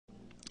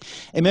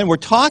Amen. We're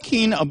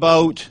talking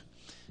about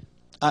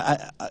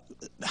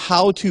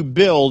how to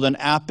build an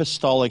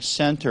apostolic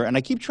center. And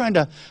I keep trying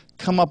to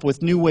come up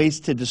with new ways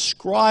to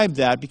describe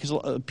that because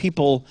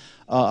people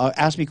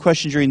ask me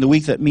questions during the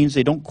week that means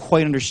they don't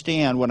quite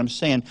understand what I'm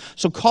saying.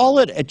 So call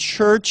it a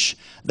church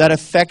that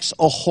affects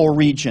a whole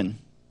region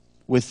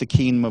with the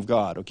kingdom of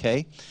God,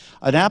 okay?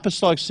 An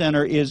apostolic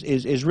center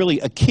is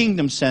really a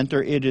kingdom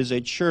center. It is a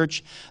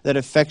church that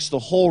affects the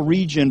whole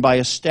region by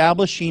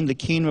establishing the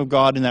kingdom of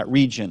God in that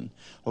region,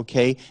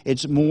 okay?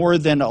 It's more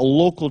than a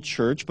local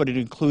church, but it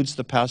includes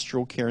the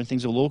pastoral care and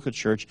things of a local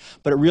church,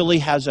 but it really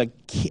has a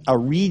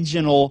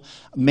regional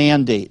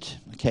mandate,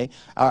 okay?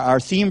 Our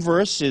theme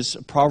verse is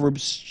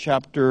Proverbs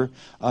chapter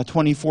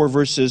 24,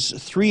 verses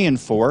 3 and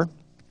 4.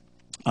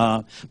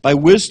 By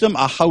wisdom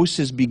a house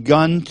is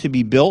begun to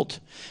be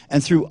built,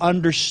 and through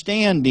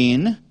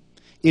understanding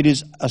it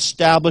is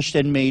established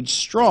and made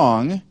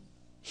strong,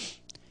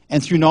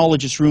 and through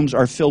knowledge its rooms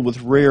are filled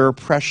with rare,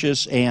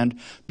 precious, and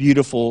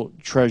beautiful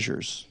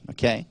treasures.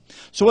 Okay?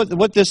 So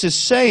what this is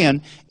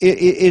saying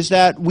is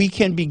that we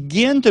can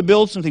begin to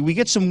build something. We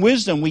get some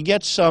wisdom, we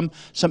get some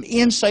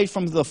insight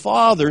from the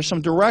Father,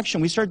 some direction.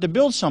 We start to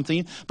build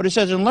something, but it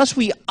says unless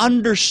we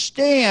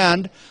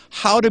understand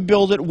how to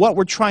build it, what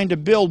we're trying to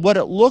build, what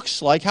it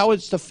looks like, how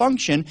it's to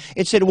function,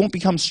 it said it won't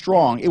become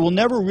strong. It will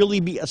never really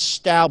be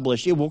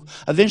established. It will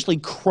eventually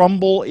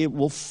crumble. It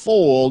will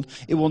fold.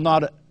 It will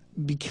not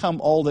become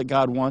all that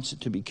God wants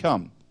it to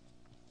become.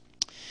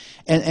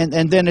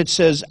 And then it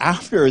says,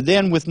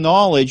 then with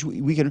knowledge,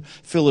 we can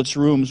fill its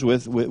rooms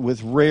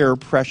with rare,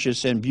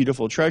 precious, and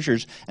beautiful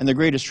treasures. And the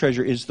greatest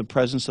treasure is the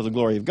presence of the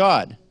glory of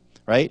God,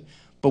 right?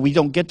 But we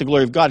don't get the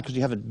glory of God because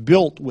we have it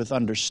built with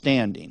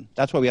understanding.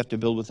 That's why we have to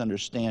build with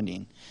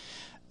understanding.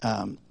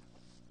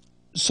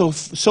 So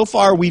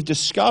far we've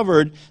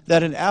discovered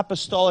that an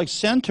apostolic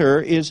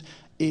center in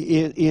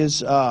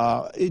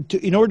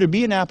order to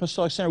be an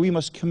apostolic center, we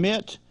must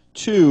commit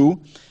to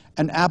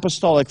an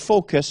apostolic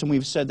focus, and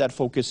we've said that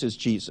focus is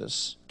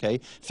Jesus. Okay,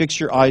 fix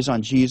your eyes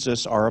on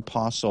Jesus, our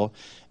apostle,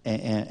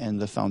 and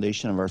the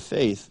foundation of our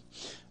faith.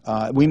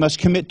 We must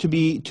commit to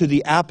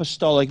the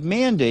apostolic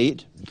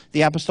mandate.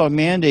 The apostolic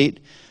mandate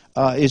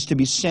is to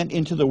be sent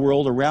into the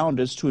world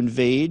around us to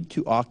invade,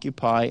 to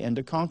occupy, and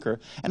to conquer.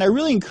 And I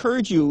really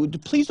encourage you,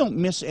 please don't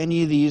miss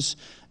any of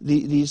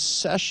these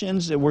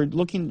sessions. That we're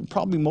looking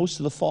probably most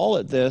of the fall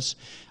at this.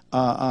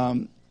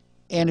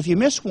 And if you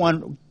miss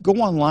one, go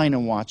online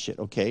and watch it,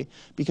 okay?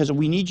 Because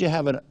we need you to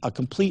have a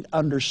complete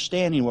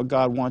understanding of what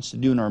God wants to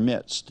do in our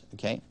midst,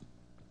 okay?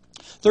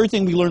 Third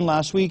thing we learned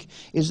last week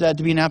is that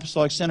to be an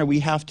apostolic center, we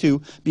have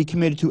to be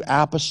committed to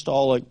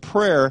apostolic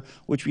prayer,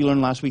 which we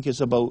learned last week is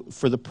about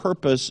for the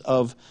purpose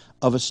of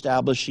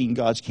establishing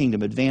God's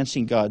kingdom,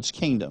 advancing God's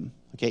kingdom,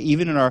 okay?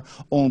 Even in our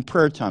own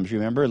prayer times,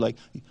 remember? Like,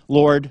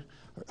 Lord,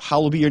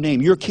 hallowed be your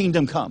name. Your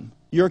kingdom come.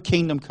 Your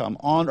kingdom come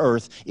on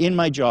earth, in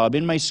my job,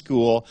 in my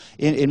school,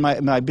 in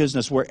my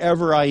business,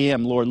 wherever I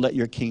am, Lord, let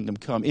your kingdom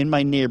come. In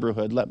my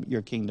neighborhood, let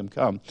your kingdom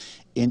come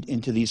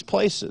into these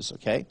places,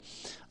 okay?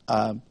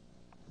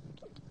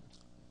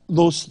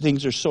 Those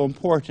things are so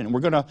important.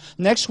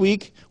 Next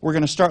week, we're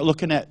going to start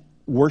looking at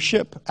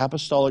worship,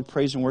 apostolic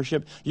praise and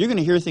worship. You're going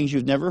to hear things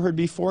you've never heard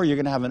before. You're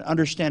going to have an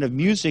understanding of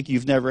music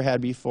you've never had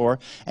before.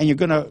 And you're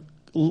going to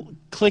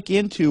click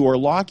into or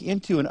lock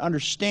into an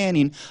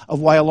understanding of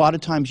why a lot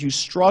of times you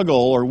struggle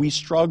or we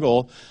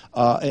struggle,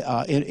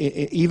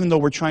 even though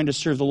we're trying to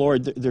serve the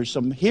Lord. There's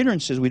some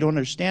hindrances. We don't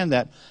understand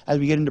that. As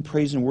we get into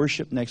praise and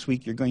worship next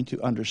week, you're going to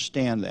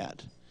understand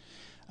that.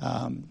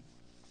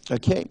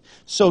 Okay,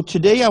 so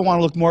today I want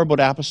to look more about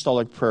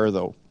apostolic prayer,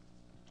 though,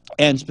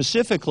 and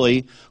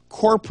specifically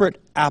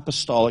corporate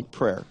apostolic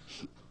prayer.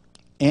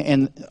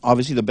 And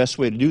obviously the best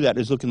way to do that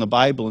is look in the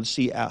Bible and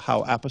see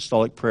how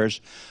apostolic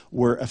prayers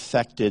were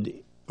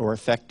affected or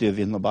effective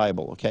in the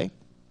Bible, okay?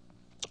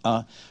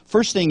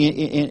 First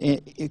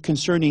thing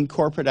concerning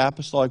corporate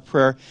apostolic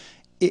prayer,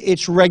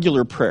 it's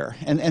regular prayer.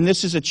 And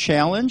this is a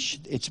challenge.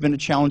 It's been a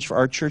challenge for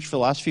our church for the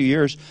last few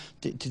years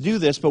to do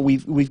this, but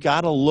we've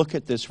got to look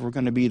at this if we're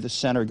going to be the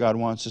center God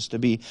wants us to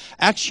be.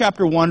 Acts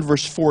chapter 1,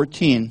 verse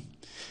 14.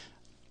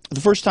 The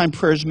first time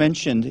prayer is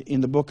mentioned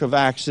in the book of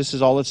Acts, this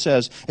is all it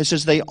says. It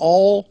says they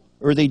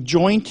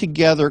joined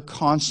together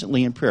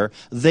constantly in prayer.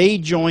 They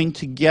joined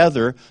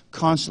together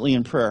constantly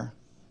in prayer.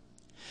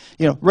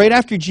 You know, right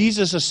after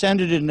Jesus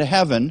ascended into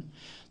heaven,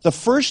 the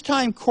first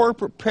time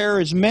corporate prayer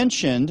is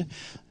mentioned,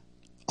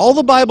 all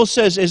the Bible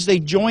says is they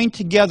joined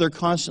together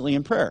constantly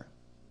in prayer.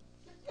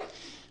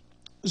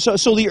 So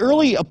the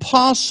early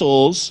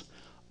apostles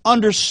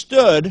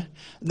understood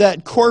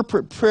that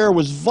corporate prayer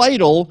was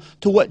vital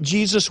to what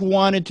Jesus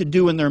wanted to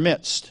do in their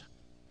midst.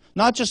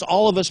 Not just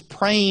all of us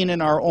praying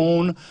in our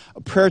own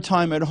prayer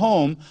time at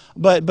home,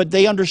 but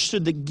they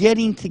understood that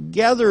getting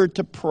together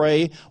to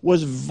pray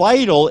was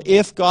vital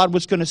if God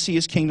was going to see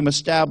His kingdom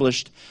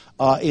established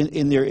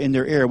in their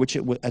area, which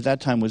at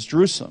that time was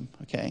Jerusalem.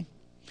 Okay,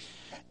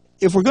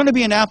 if we're going to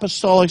be an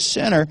apostolic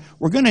center,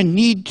 we're going to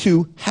need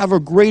to have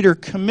a greater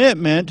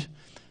commitment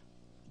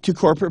to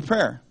corporate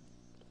prayer.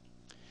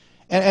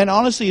 And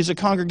honestly, as a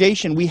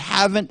congregation, we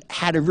haven't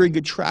had a very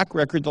good track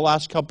record the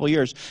last couple of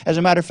years. As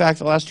a matter of fact,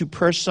 the last 2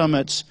 prayer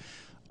summits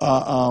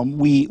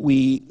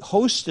we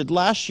hosted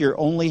last year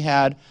only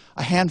had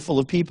a handful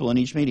of people in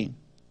each meeting.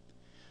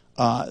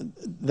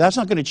 That's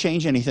not going to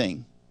change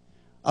anything.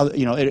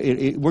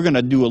 We're going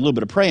to do a little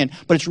bit of praying,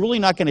 but it's really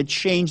not going to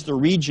change the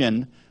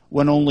region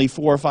when only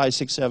 4, 5,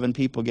 6, 7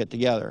 people get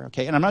together.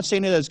 Okay, and I'm not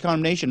saying it as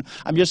condemnation.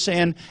 I'm just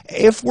saying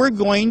if we're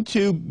going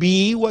to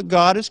be what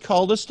God has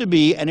called us to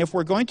be, and if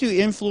we're going to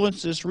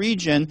influence this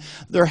region,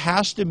 there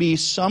has to be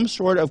some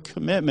sort of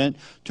commitment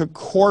to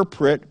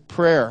corporate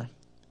prayer.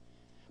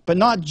 But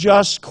not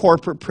just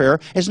corporate prayer.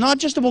 It's not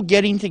just about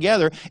getting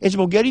together. It's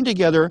about getting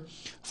together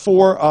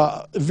for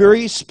a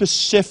very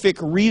specific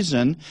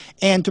reason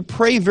and to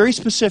pray very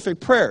specific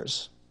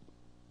prayers.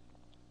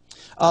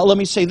 Let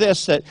me say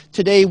this, that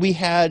today we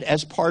had,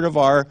 as part of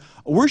our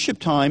worship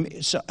time,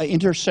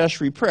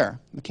 intercessory prayer.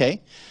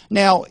 Okay?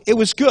 Now, it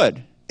was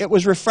good. It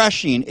was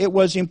refreshing. It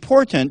was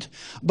important.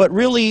 But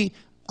really,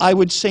 I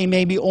would say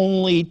maybe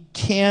only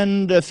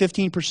 10 to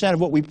 15% of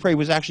what we prayed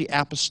was actually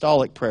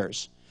apostolic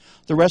prayers.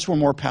 The rest were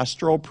more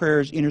pastoral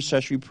prayers,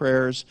 intercessory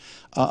prayers,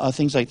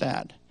 things like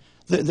that.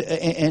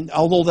 And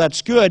although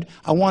that's good,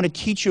 I want to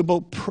teach you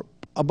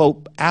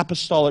about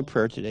apostolic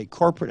prayer today,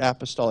 corporate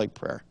apostolic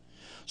prayer.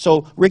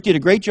 So Rick did a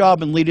great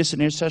job and lead us in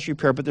intercessory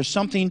prayer, but there's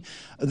something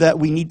that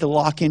we need to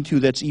lock into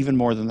that's even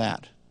more than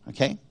that.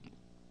 Okay?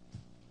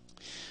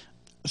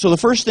 So the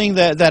first thing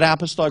that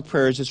apostolic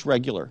prayer is, it's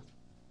regular.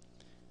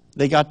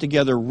 They got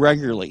together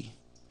regularly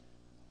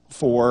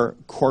for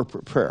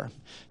corporate prayer.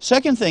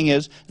 Second thing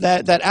is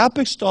that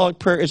apostolic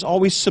prayer is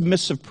always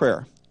submissive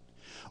prayer.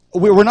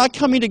 We're not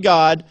coming to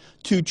God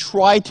to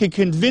try to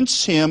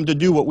convince Him to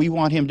do what we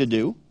want Him to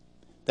do.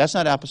 That's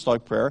not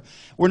apostolic prayer.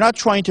 We're not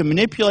trying to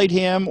manipulate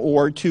Him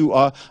or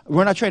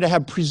we're not trying to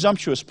have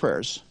presumptuous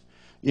prayers.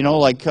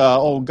 Like,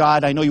 oh,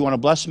 God, I know you want to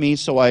bless me,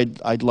 so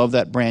I'd love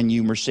that brand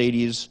new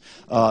Mercedes.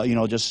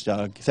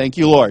 Thank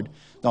you, Lord.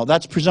 No,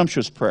 that's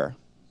presumptuous prayer.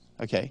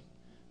 Okay?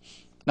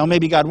 Now,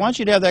 maybe God wants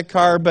you to have that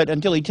car, but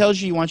until He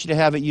tells you He wants you to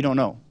have it, you don't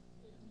know.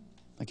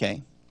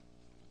 Okay?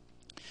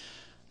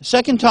 The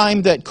second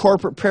time that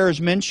corporate prayer is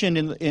mentioned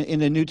in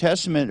the New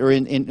Testament, or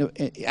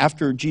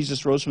after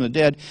Jesus rose from the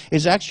dead,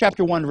 is Acts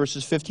chapter 1,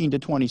 verses 15 to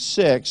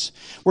 26,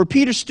 where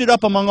Peter stood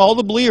up among all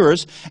the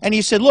believers, and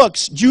he said, look,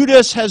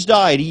 Judas has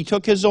died. He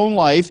took his own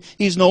life.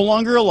 He's no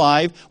longer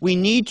alive. We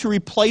need to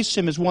replace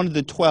him as one of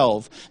the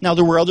 12. Now,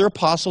 there were other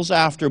apostles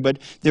after, but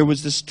there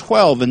was this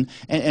 12,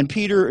 and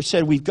Peter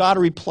said, we've got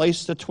to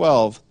replace the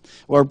 12.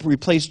 Or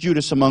replace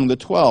Judas among the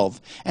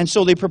 12. And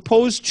so they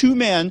proposed 2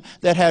 men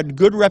that had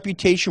good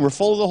reputation, were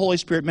full of the Holy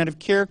Spirit, men of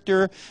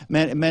character,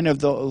 men of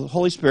the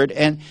Holy Spirit.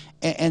 And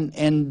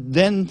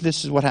then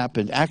this is what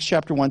happened. Acts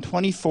chapter 1,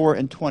 24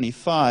 and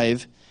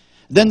 25.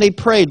 Then they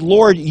prayed,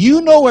 Lord,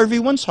 you know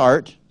everyone's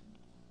heart.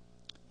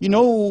 You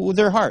know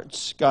their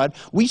hearts, God.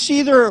 We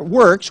see their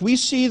works. We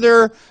see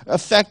their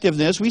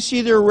effectiveness. We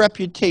see their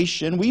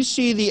reputation. We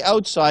see the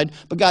outside.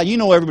 But God, you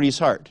know everybody's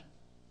heart.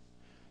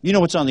 You know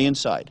what's on the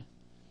inside.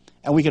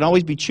 And we can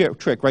always be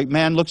tricked, right?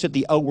 Man looks at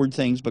the outward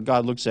things, but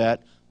God looks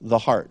at the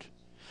heart.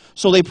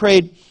 So they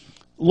prayed,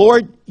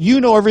 Lord, you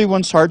know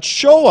everyone's heart.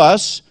 Show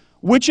us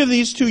which of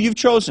these 2 you've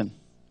chosen.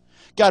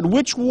 God,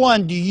 which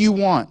one do you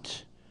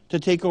want to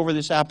take over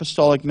this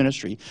apostolic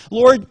ministry?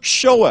 Lord,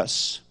 show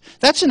us.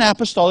 That's an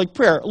apostolic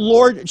prayer.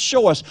 Lord,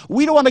 show us.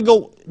 We don't want to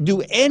go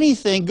do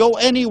anything, go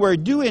anywhere,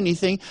 do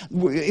anything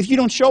if you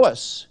don't show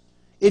us,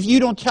 if you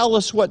don't tell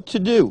us what to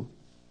do.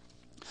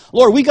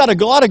 Lord, we got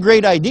a lot of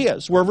great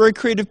ideas. We're very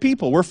creative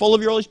people. We're full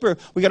of your Holy Spirit.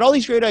 We got all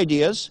these great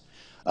ideas.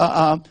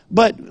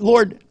 But,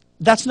 Lord,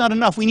 that's not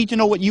enough. We need to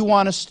know what you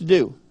want us to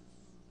do.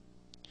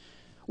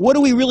 What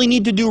do we really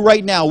need to do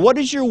right now? What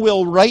is your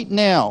will right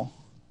now?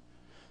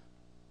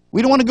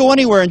 We don't want to go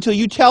anywhere until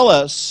you tell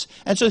us.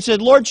 And so they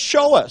said, Lord,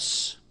 show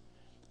us.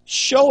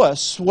 Show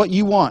us what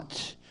you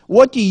want.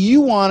 What do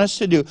you want us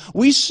to do?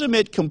 We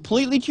submit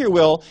completely to your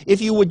will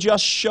if you would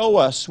just show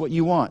us what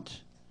you want.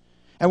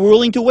 And we're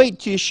willing to wait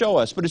till you show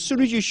us. But as soon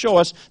as you show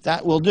us,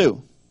 that will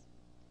do.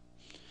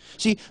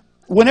 See,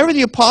 whenever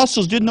the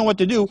apostles didn't know what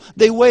to do,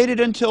 they waited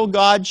until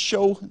God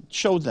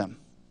showed them.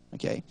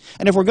 Okay?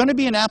 And if we're going to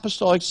be an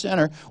apostolic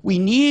center, we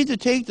need to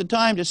take the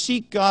time to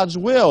seek God's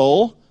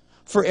will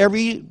for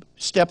every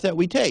step that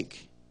we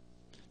take.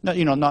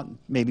 Not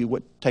maybe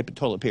what type of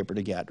toilet paper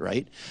to get,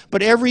 right?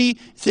 But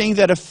everything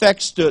that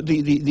affects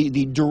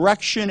the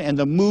direction and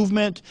the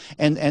movement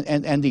and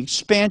the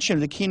expansion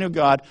of the kingdom of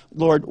God,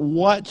 Lord,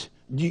 what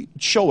do you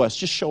show us?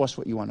 Just show us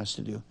what you want us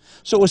to do.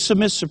 So it was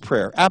submissive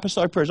prayer.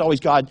 Apostolic prayer is always,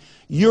 God,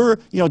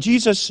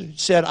 Jesus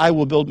said, I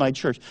will build my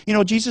church.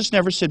 Jesus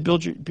never said,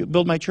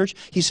 build my church.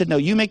 He said, no,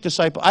 you make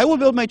disciples. I will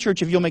build my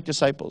church if you'll make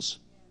disciples.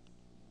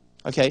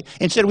 Okay?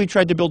 Instead, we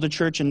tried to build a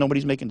church and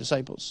nobody's making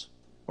disciples.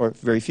 Or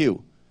very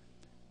few.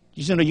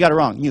 You said, no, you got it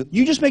wrong.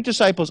 You just make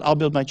disciples, I'll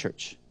build my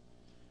church.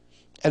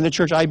 And the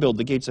church I build,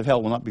 the gates of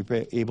hell will not be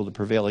able to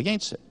prevail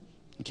against it.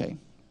 Okay?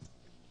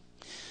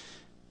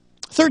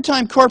 Third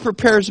time corporate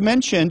prayer is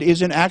mentioned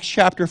is in Acts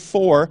chapter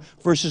 4,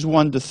 verses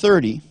 1 to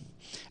 30.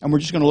 And we're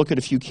just going to look at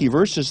a few key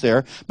verses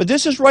there. But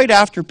this is right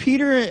after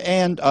Peter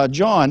and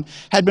John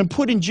had been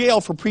put in jail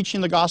for preaching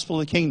the gospel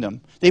of the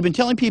kingdom. They've been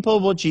telling people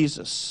about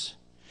Jesus.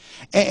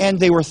 And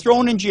they were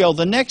thrown in jail.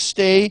 The next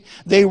day,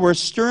 they were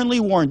sternly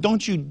warned,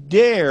 don't you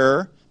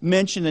dare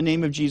mention the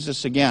name of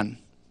Jesus again.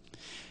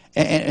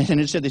 And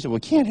instead they said, well,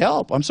 we can't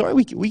help. I'm sorry,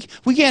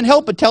 we can't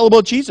help but tell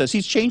about Jesus.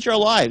 He's changed our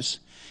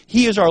lives.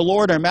 He is our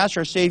Lord, our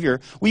Master, our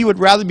Savior. We would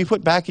rather be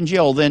put back in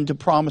jail than to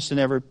promise to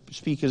never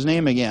speak His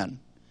name again.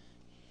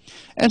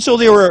 And so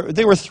they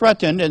were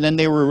threatened, and then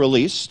they were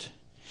released.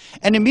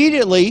 And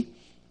immediately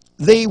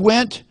they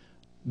went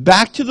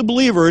back to the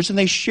believers, and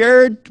they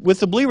shared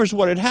with the believers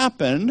what had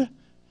happened.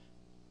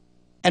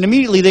 And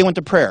immediately they went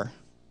to prayer.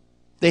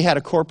 They had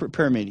a corporate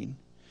prayer meeting.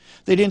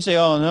 They didn't say,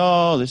 oh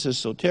no, this is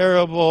so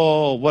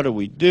terrible, what do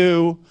we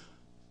do?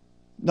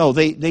 No,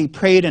 they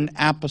prayed an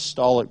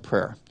apostolic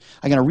prayer.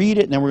 I'm going to read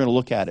it, and then we're going to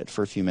look at it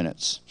for a few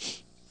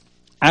minutes.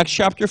 Acts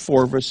chapter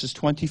 4, verses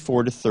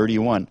 24 to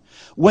 31.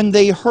 When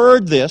they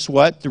heard this,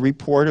 what? The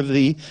report of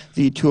the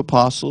two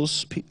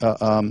apostles,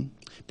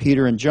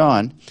 Peter and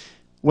John.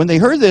 When they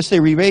heard this,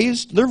 they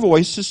raised their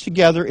voices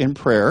together in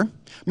prayer.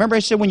 Remember I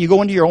said when you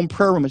go into your own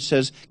prayer room, it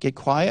says, get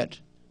quiet?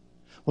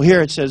 Well,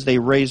 here it says they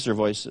raised their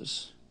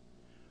voices.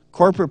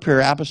 Corporate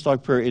prayer,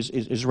 apostolic prayer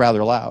is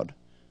rather loud.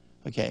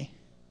 Okay?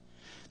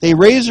 They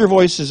raised their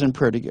voices in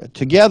prayer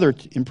together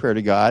in prayer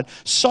to God.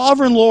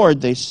 Sovereign Lord,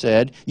 they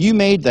said, you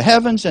made the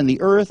heavens and the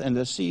earth and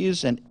the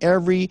seas and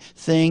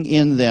everything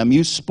in them.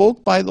 You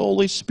spoke by the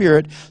Holy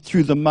Spirit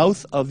through the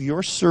mouth of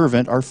your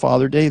servant, our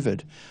father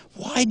David.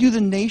 Why do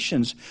the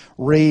nations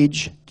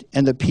rage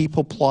and the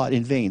people plot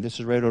in vain? This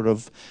is right out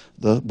of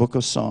the book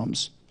of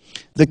Psalms.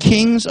 The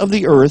kings of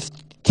the earth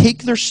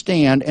take their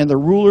stand, and the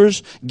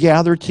rulers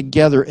gather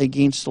together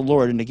against the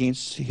Lord and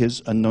against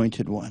His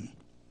anointed one.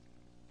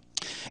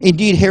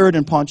 Indeed, Herod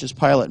and Pontius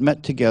Pilate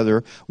met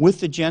together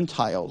with the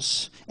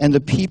Gentiles and the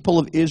people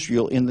of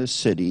Israel in this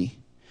city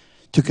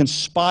to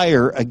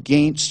conspire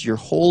against your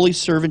holy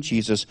servant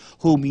Jesus,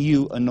 whom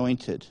you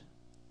anointed.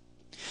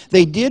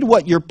 They did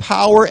what your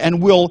power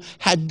and will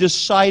had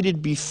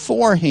decided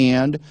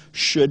beforehand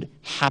should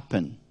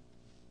happen.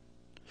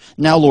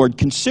 Now, Lord,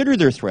 consider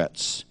their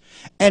threats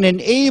and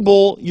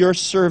enable your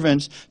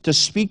servants to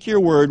speak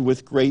your word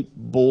with great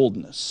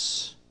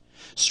boldness.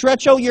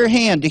 Stretch out your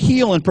hand to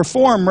heal and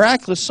perform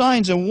miraculous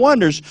signs and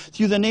wonders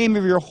through the name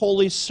of your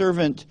holy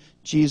servant,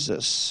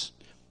 Jesus.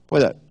 Boy,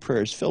 that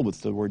prayer is filled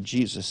with the word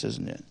Jesus,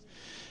 isn't it?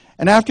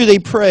 And after they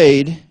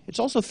prayed, it's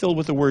also filled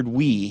with the word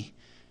we.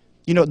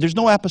 You know, there's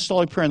no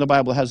apostolic prayer in the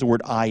Bible that has the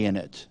word I in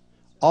it.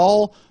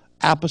 All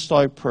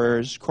apostolic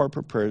prayers,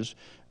 corporate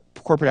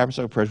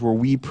apostolic prayers were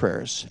we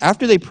prayers.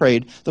 After they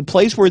prayed, the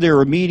place where they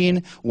were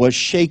meeting was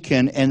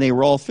shaken, and they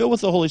were all filled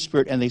with the Holy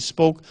Spirit, and they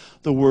spoke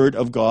the word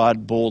of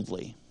God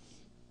boldly.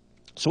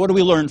 So what do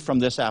we learn from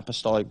this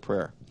apostolic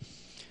prayer?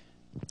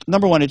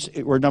 Number one,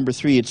 or number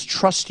three, it's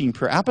trusting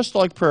prayer.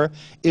 Apostolic prayer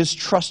is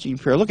trusting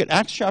prayer. Look at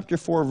Acts chapter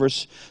 4,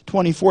 verse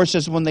 24. It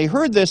says, when they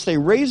heard this, they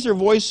raised their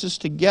voices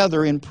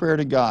together in prayer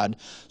to God.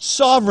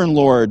 Sovereign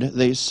Lord,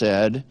 they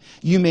said,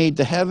 you made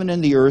the heaven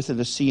and the earth and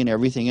the sea and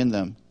everything in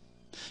them.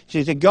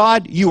 He said,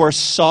 God, you are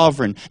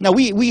sovereign. Now,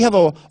 we have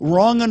a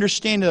wrong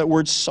understanding of that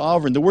word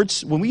sovereign. The word,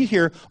 when we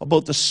hear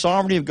about the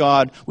sovereignty of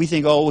God, we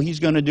think, oh, He's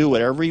going to do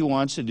whatever He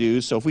wants to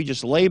do. So if we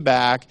just lay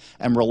back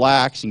and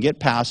relax and get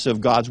passive,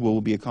 God's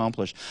will be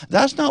accomplished.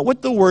 That's not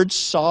what the word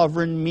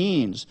sovereign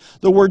means.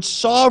 The word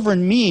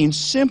sovereign means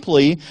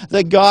simply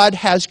that God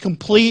has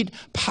complete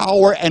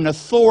power and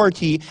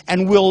authority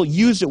and will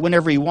use it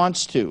whenever He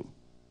wants to.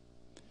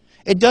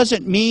 It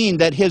doesn't mean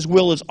that His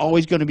will is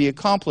always going to be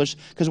accomplished,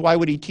 because why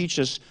would He teach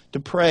us to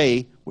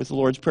pray with the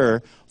Lord's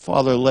Prayer,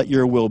 Father, let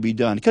your will be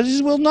done? Because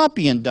His will not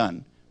being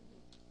done.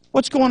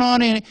 What's going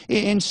on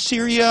in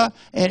Syria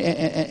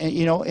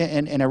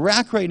and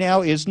Iraq right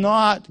now is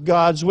not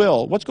God's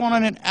will. What's going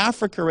on in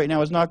Africa right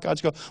now is not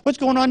God's will. What's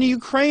going on in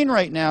Ukraine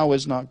right now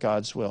is not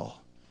God's will.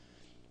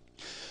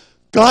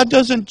 God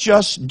doesn't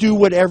just do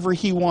whatever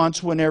He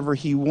wants whenever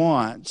He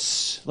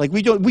wants. Like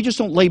we just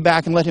don't lay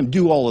back and let Him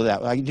do all of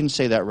that. I didn't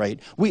say that right.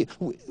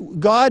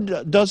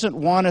 God doesn't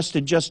want us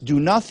to just do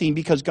nothing,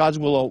 because God's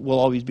will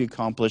always be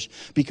accomplished,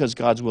 because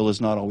God's will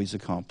is not always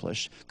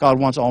accomplished. God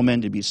wants all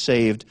men to be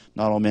saved.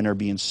 Not all men are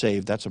being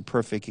saved. That's a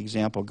perfect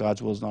example.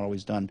 God's will is not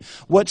always done.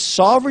 What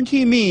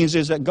sovereignty means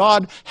is that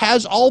God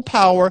has all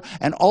power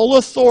and all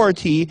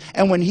authority,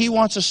 and when He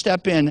wants to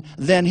step in,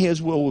 then His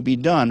will be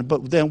done.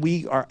 But then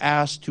we are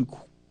asked to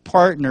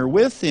partner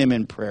with Him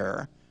in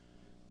prayer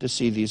to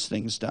see these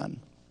things done.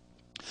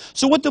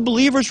 So what the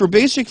believers were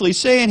basically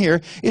saying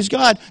here is,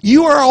 God,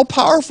 you are all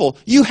powerful.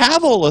 You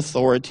have all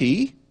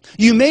authority.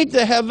 You made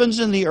the heavens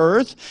and the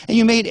earth, and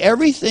you made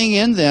everything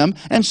in them,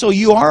 and so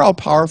you are all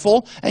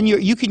powerful, and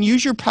you can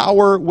use your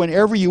power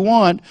whenever you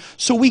want,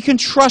 so we can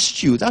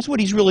trust you. That's what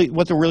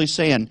they're really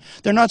saying.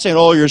 They're not saying,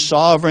 oh, you're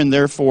sovereign,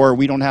 therefore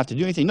we don't have to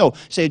do anything. No,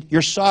 say,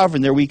 you're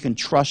sovereign, there we can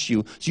trust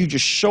you. So you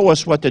just show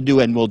us what to do,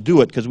 and we'll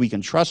do it because we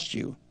can trust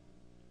you.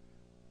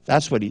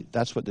 That's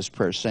what this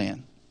prayer is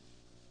saying.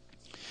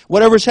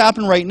 Whatever's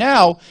happened right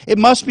now, it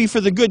must be for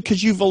the good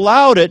because you've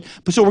allowed it.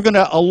 So we're going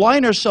to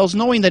align ourselves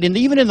knowing that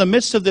even in the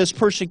midst of this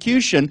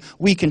persecution,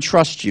 we can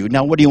trust you.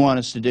 Now, what do you want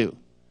us to do?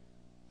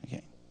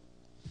 Okay.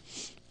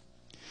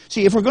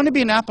 See, if we're going to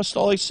be an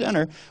apostolic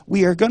center,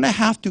 we are going to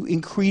have to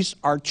increase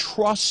our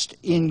trust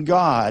in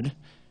God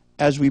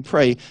as we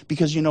pray,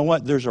 because you know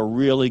what? There's a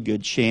really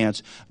good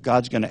chance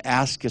God's going to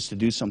ask us to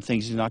do some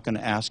things He's not going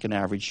to ask an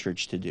average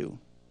church to do.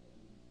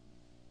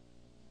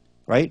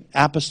 Right?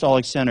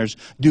 Apostolic centers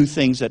do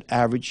things that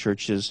average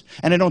churches,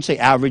 and I don't say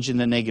average in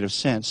the negative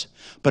sense,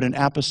 but an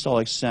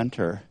apostolic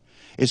center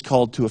is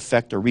called to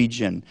affect a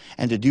region.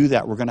 And to do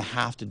that, we're going to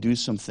have to do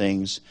some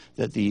things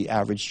that the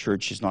average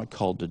church is not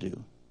called to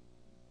do.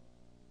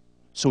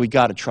 So we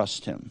got to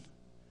trust Him.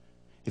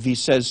 If He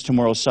says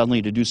tomorrow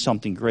suddenly to do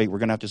something great, we're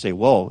going to have to say,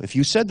 whoa, if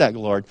you said that,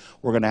 Lord,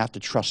 we're going to have to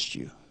trust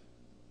you.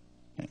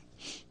 Okay.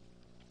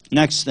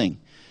 Next thing.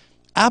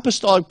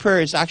 Apostolic prayer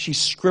is actually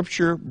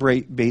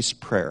scripture-based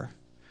prayer.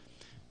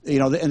 You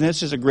know, and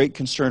this is a great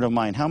concern of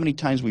mine. How many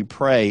times we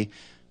pray,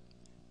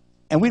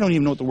 and we don't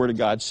even know what the Word of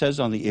God says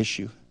on the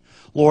issue.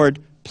 Lord,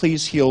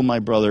 please heal my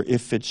brother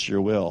if it's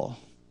your will.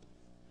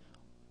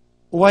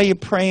 Why are you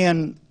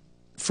praying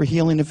for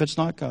healing if it's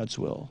not God's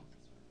will?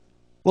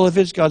 Well, if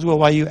it's God's will,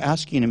 why are you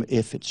asking Him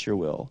if it's your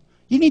will?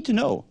 You need to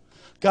know.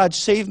 God,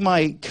 save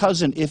my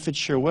cousin if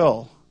it's your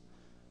will.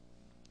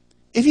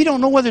 If you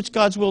don't know whether it's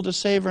God's will to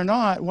save or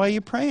not, why are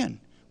you praying?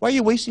 Why are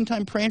you wasting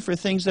time praying for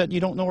things that you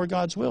don't know are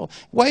God's will?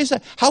 Why is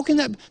that? How can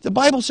that? The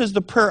Bible says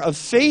the prayer of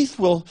faith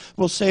will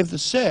save the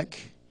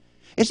sick.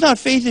 It's not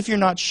faith if you're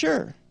not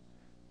sure.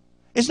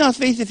 It's not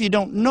faith if you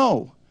don't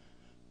know.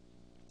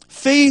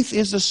 Faith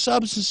is the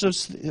substance of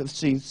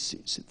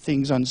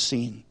things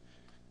unseen.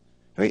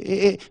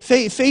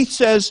 Faith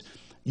says,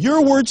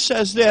 your word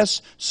says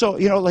this, so,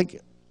 you know,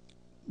 like,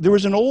 there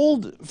was an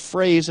old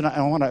phrase, and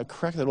I want to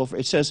correct that old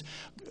phrase. It says,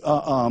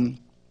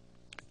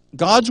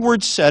 God's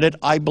word said it,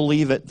 I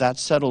believe it, that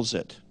settles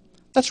it.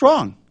 That's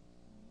wrong.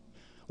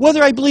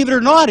 Whether I believe it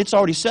or not, it's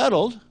already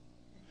settled.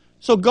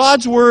 So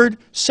God's word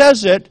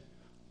says it,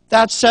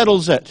 that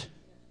settles it.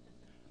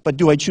 But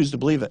do I choose to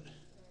believe it?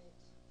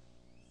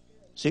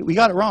 See, we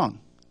got it wrong.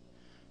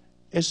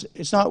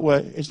 It's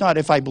not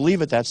if I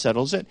believe it, that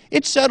settles it.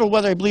 It's settled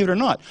whether I believe it or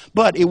not.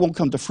 But it won't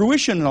come to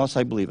fruition unless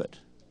I believe it.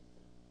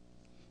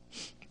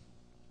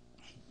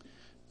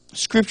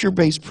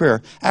 Scripture-based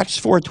prayer, Acts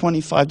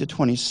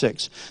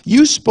 4:25-26.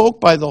 You spoke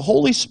by the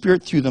Holy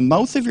Spirit through the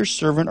mouth of your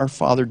servant, our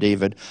father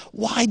David.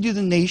 Why do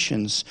the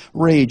nations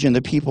rage and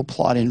the people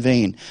plot in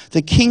vain?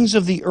 The kings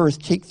of the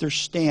earth take their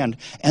stand,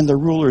 and the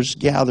rulers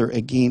gather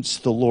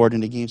against the Lord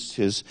and against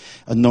His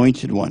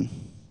anointed one.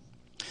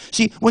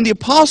 See, when the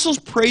apostles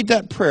prayed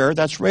that prayer,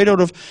 that's right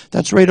out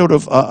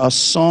of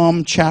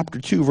Psalm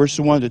chapter 2, verses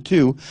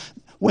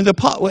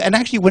 1-2. And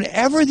actually,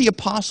 whenever the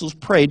apostles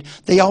prayed,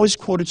 they always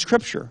quoted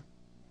Scripture.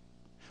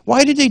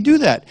 Why did they do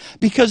that?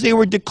 Because they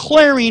were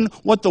declaring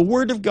what the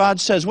Word of God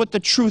says, what the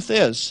truth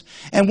is.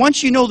 And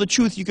once you know the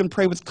truth, you can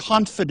pray with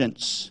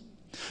confidence.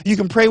 You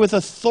can pray with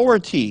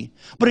authority.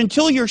 But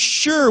until you're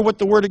sure what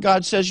the Word of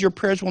God says, your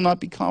prayers will not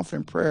be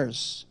confident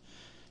prayers.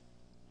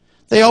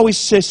 They always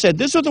said,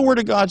 this is what the Word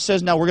of God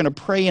says, now we're going to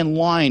pray in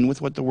line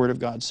with what the Word of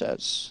God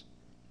says.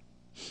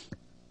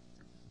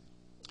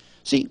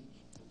 See,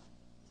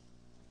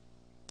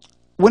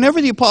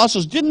 whenever the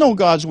apostles didn't know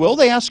God's will,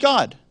 they asked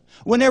God.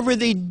 Whenever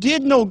they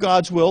did know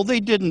God's will, they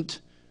didn't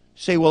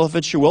say, well, if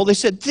it's your will. They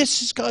said,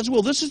 this is God's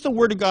will. This is the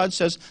Word of God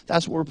says.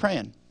 That's what we're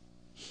praying.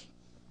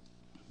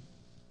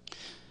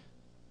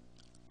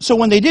 So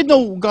when they did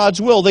know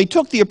God's will, they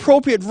took the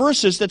appropriate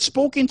verses that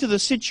spoke into the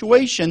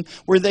situation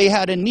where they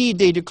had a need.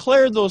 They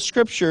declared those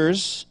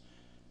scriptures.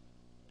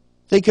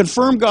 They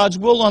confirmed God's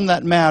will on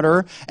that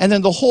matter. And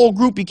then the whole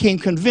group became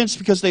convinced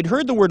because they'd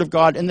heard the Word of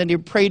God, and then they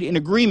prayed in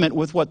agreement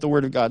with what the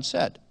Word of God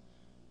said.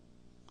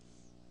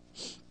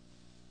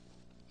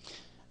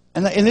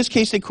 And in this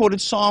case, they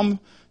quoted Psalm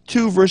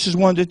 2, verses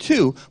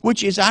 1-2,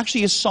 which is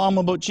actually a psalm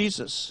about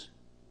Jesus.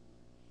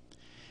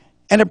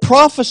 And it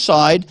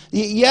prophesied,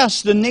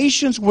 yes, the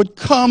nations would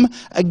come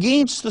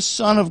against the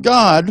Son of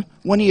God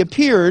when He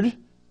appeared,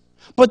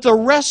 but the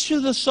rest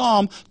of the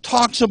psalm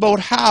talks about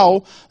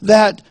how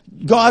that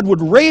God would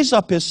raise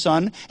up His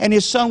Son, and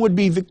His Son would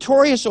be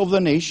victorious over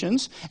the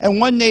nations, and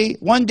one day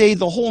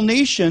the whole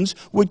nations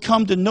would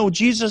come to know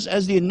Jesus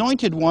as the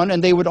Anointed One,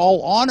 and they would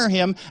all honor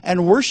Him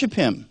and worship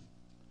Him.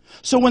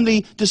 So when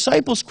the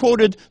disciples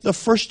quoted the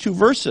first two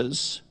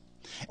verses,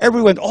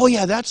 everyone went, oh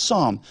yeah, that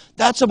psalm.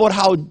 That's about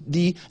how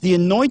the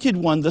Anointed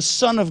One, the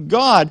Son of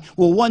God,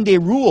 will one day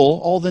rule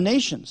all the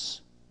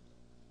nations.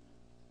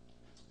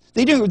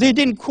 They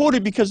didn't quote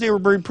it because they were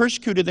being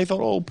persecuted. They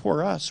thought, oh,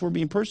 poor us, we're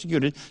being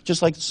persecuted,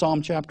 just like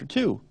Psalm chapter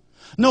 2.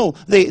 No,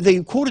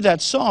 they quoted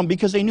that psalm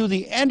because they knew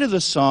the end of the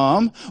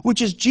psalm,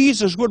 which is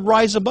Jesus would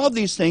rise above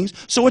these things.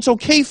 So it's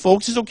okay,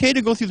 folks. It's okay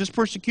to go through this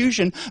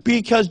persecution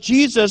because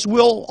Jesus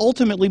will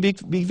ultimately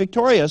be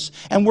victorious,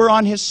 and we're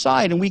on His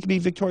side, and we can be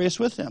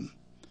victorious with Him.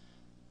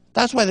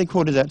 That's why they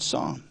quoted that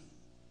psalm.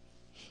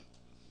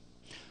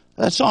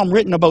 That psalm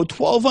written about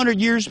 1,200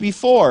 years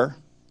before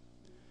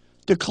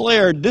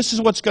declared this is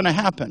what's going to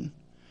happen.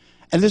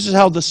 And this is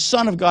how the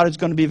Son of God is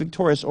going to be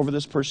victorious over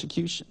this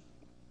persecution.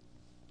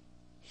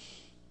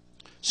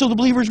 So the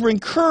believers were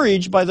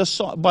encouraged by the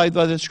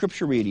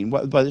scripture reading,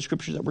 by the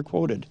scriptures that were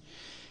quoted.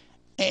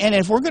 And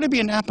if we're going to be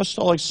an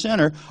apostolic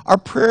center, our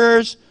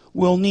prayers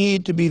will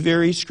need to be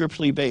very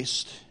scripturally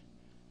based.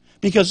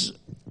 Because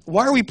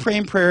why are we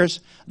praying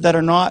prayers that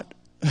are not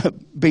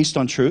based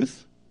on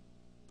truth?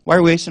 Why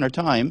are we wasting our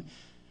time?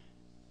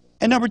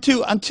 And number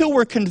two, until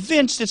we're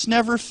convinced, it's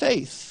never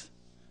faith.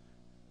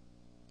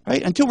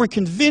 Right? Until we're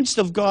convinced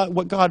of God,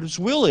 what God's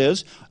will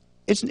is,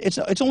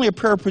 it's only a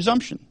prayer of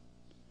presumption.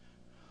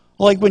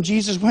 Like when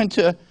Jesus went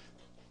to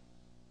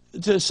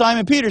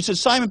Simon Peter, said,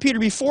 Simon Peter,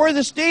 before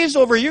this day is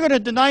over, you're going to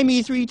deny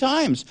me 3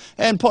 times.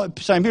 And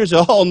Simon Peter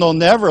said, oh, no,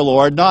 never,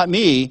 Lord, not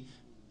me.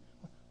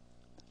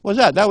 What was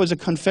that? That was a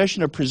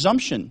confession of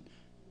presumption.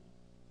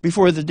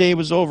 Before the day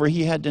was over,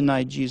 he had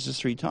denied Jesus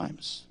 3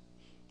 times.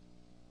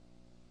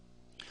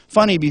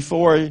 Funny,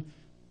 before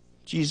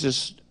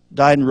Jesus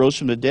died and rose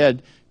from the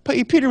dead,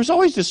 Peter was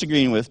always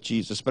disagreeing with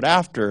Jesus. But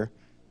after,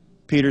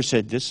 Peter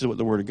said, this is what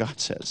the Word of God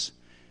says.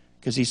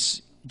 Because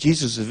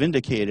Jesus is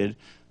vindicated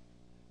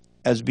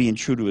as being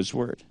true to his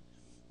word.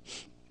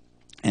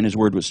 And his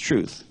word was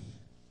truth.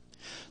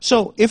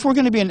 So if we're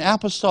going to be an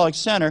apostolic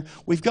center,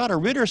 we've got to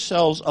rid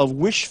ourselves of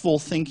wishful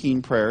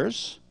thinking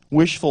prayers,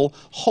 wishful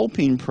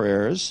hoping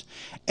prayers,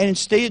 and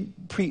instead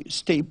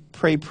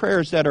pray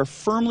prayers that are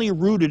firmly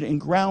rooted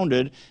and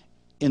grounded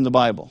in the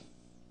Bible.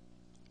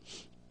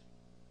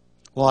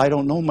 Well, I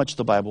don't know much of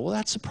the Bible. Well,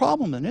 that's the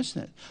problem then,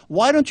 isn't it?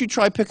 Why don't you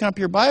try picking up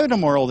your Bible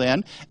tomorrow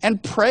then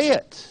and pray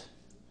it?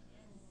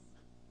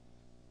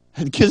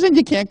 Because then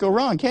you can't go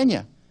wrong, can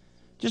you?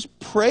 Just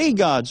pray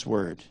God's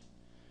word.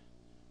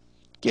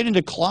 Get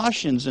into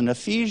Colossians and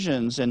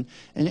Ephesians and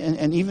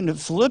even the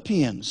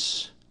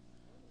Philippians.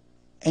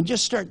 And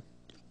just start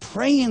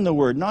praying the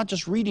word, not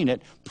just reading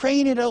it.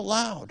 Praying it out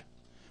loud.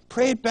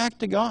 Pray it back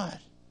to God.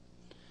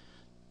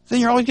 Then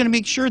you're always going to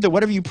make sure that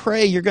whatever you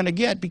pray, you're going to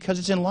get because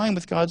it's in line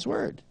with God's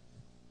word.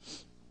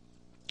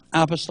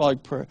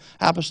 Apostolic prayer,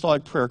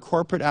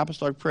 corporate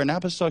apostolic prayer, and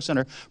apostolic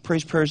center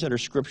prays prayers that are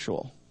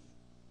scriptural.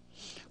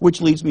 Which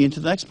leads me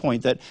into the next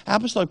point, that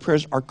apostolic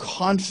prayers are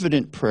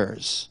confident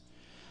prayers.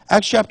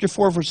 Acts chapter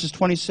 4, verses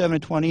 27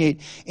 and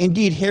 28.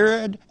 Indeed,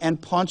 Herod and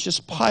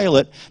Pontius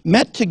Pilate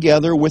met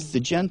together with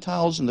the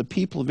Gentiles and the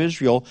people of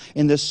Israel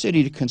in this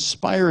city to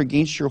conspire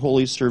against your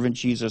holy servant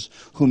Jesus,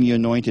 whom you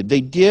anointed.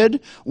 They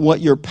did what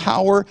your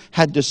power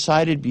had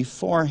decided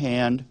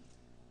beforehand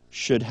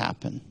should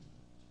happen.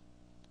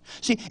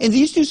 See, in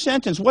these 2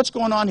 sentences, what's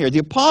going on here? The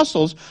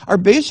apostles are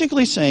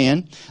basically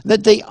saying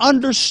that they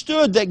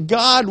understood that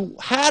God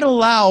had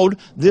allowed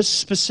this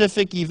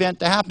specific event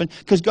to happen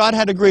because God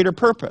had a greater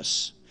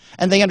purpose.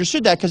 And they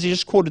understood that because he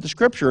just quoted the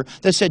scripture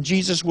that said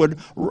Jesus would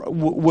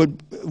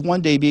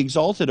one day be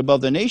exalted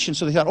above the nation.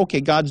 So they thought, okay,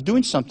 God's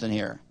doing something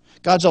here.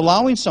 God's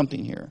allowing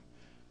something here.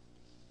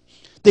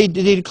 They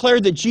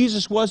declared that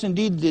Jesus was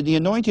indeed the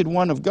anointed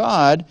one of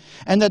God,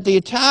 and that the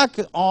attack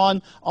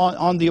on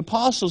the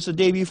apostles the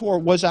day before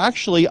was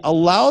actually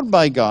allowed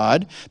by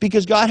God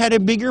because God had a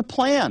bigger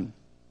plan.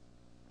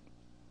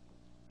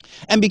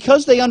 And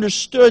because they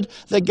understood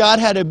that God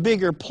had a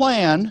bigger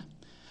plan,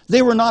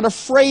 they were not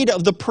afraid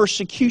of the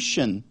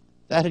persecution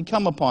that had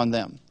come upon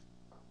them.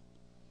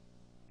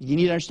 You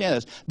need to understand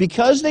this.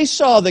 Because they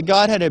saw that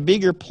God had a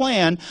bigger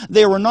plan,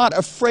 they were not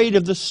afraid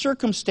of the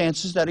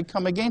circumstances that had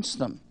come against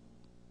them.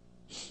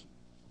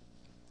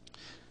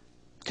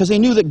 Because they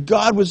knew that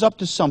God was up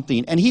to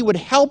something and he would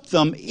help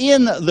them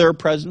in their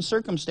present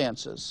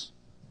circumstances.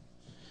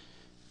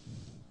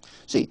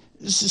 See,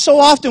 so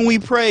often we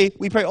pray,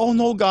 oh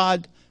no,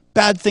 God,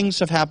 bad things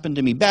have happened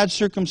to me. Bad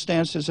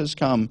circumstances has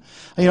come.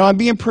 I'm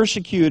being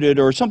persecuted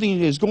or something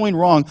is going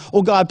wrong.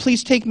 Oh God,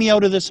 please take me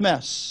out of this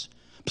mess.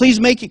 Please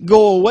make it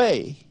go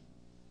away.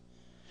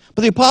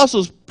 But the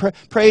apostles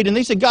prayed and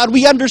they said, God,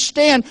 we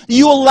understand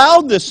you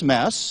allowed this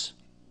mess.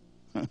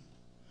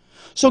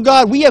 So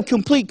God, we have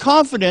complete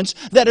confidence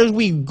that as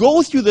we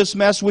go through this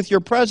mess with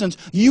your presence,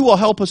 you will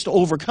help us to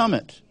overcome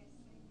it.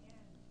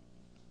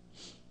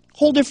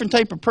 Whole different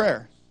type of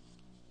prayer.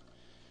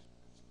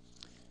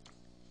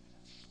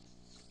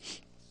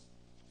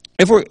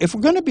 If we're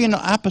going to be an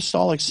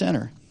apostolic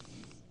center,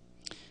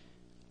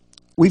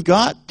 we're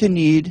going to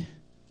need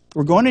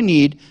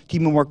to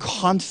be more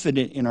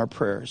confident in our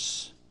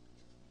prayers.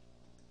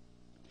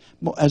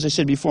 As I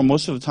said before,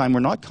 most of the time we're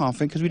not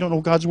confident because we don't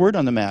know God's word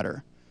on the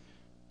matter.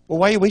 Well,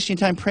 why are you wasting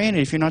time praying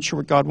it if you're not sure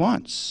what God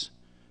wants?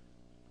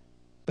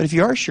 But if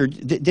you are sure,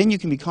 then you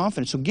can be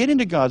confident. So get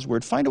into God's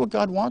word. Find out what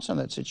God wants on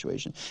that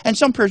situation. And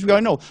some prayers we got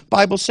to know.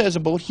 Bible says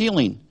about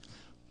healing.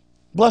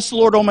 Bless the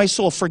Lord, O my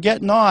soul.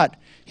 Forget not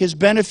his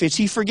benefits.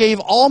 He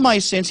forgave all my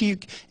sins.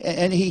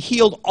 And he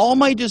healed all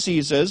my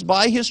diseases.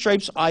 By his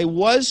stripes I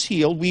was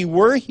healed. We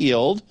were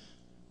healed.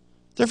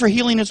 Therefore,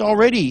 healing is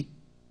already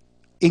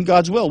in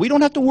God's will. We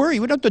don't have to worry.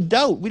 We don't have to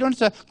doubt. We don't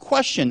have to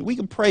question. We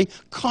can pray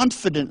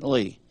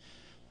confidently.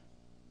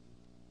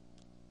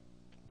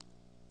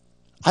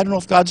 I don't know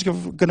if God's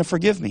going to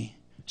forgive me.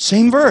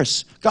 Same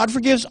verse. God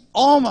forgives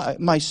all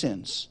my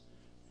sins.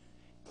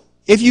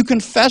 If you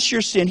confess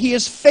your sin, He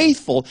is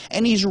faithful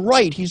and He's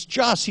right, He's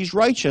just, He's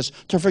righteous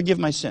to forgive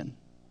my sin.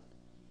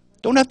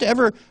 Don't have to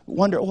ever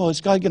wonder, oh,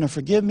 is God going to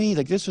forgive me?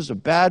 Like this was a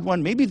bad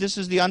one. Maybe this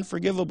is the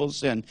unforgivable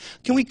sin.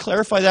 Can we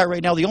clarify that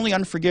right now? The only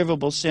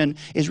unforgivable sin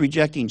is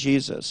rejecting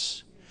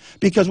Jesus.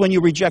 Because when you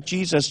reject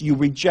Jesus, you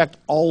reject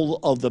all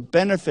of the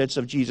benefits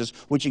of Jesus,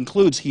 which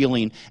includes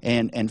healing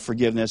and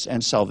forgiveness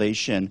and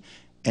salvation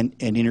and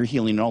inner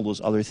healing and all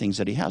those other things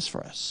that He has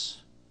for us.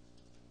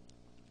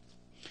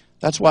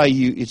 That's why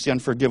it's the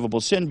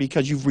unforgivable sin,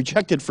 because you've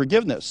rejected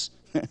forgiveness.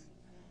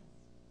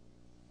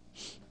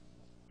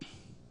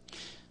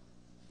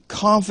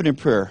 Confident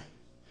prayer.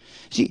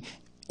 See,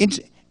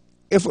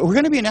 if we're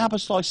going to be an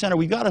apostolic center,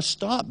 we've got to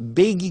stop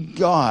begging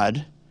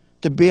God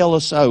to bail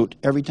us out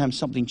every time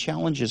something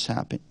challenging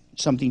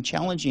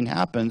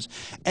happens,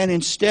 and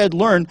instead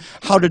learn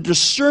how to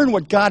discern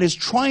what God is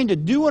trying to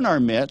do in our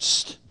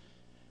midst,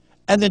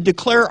 and then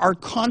declare our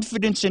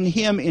confidence in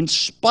Him in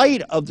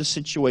spite of the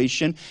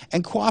situation,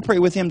 and cooperate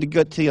with Him to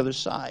get to the other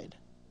side.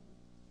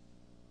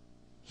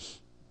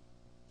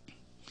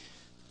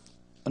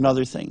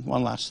 Another thing,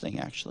 one last thing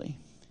actually.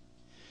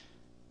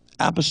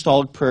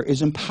 Apostolic prayer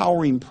is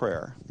empowering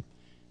prayer.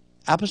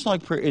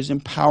 Apostolic prayer is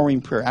empowering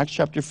prayer. Acts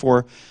chapter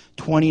 4,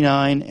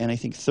 29 and I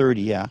think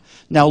 30, yeah.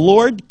 Now,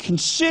 Lord,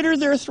 consider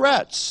their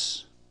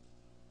threats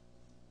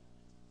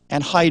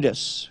and hide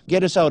us.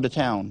 Get us out of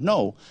town.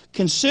 No.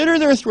 Consider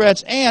their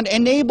threats and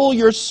enable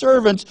your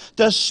servants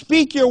to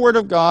speak your word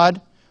of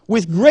God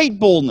with great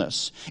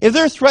boldness. If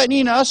they're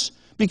threatening us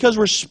because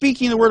we're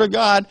speaking the word of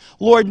God,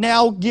 Lord,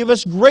 now give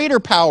us greater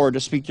power to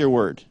speak your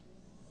word.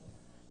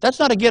 That's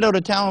not a get out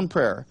of town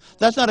prayer.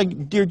 That's not a,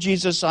 dear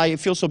Jesus, I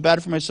feel so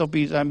bad for myself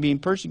because I'm being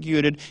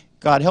persecuted.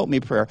 God, help me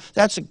prayer.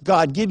 That's a,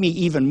 God, give me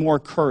even more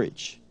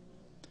courage,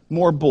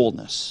 more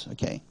boldness,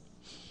 okay?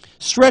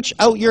 Stretch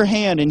out your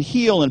hand and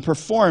heal and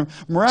perform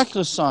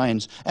miraculous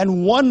signs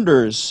and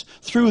wonders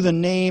through the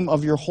name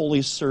of your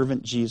holy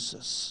servant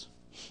Jesus.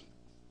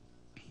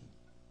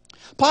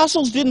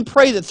 Apostles didn't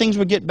pray that things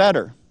would get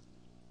better.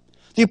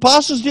 The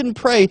apostles didn't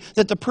pray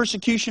that the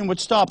persecution would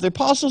stop. The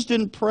apostles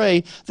didn't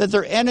pray that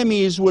their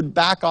enemies would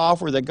back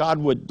off or that God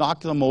would knock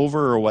them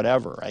over or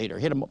whatever, right? Or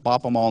hit them,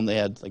 pop them all in the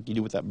head like you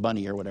do with that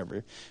bunny or whatever.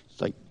 It's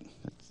like,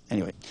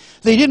 anyway.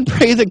 They didn't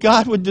pray that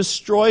God would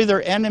destroy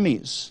their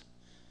enemies.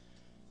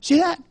 See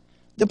that?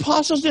 The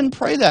apostles didn't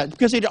pray that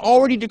because they'd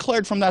already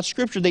declared from that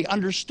scripture, they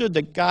understood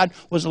that God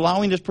was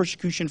allowing this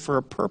persecution for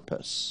a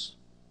purpose.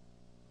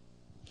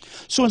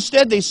 So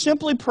instead, they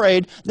simply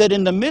prayed that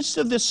in the midst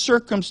of this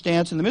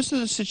circumstance, in the midst of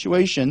this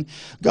situation,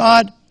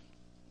 God,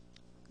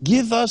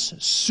 give us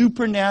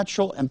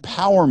supernatural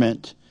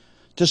empowerment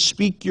to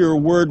speak your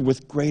word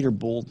with greater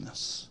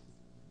boldness.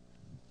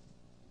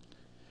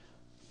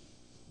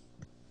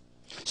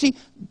 See,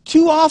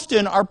 too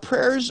often our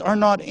prayers are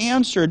not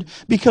answered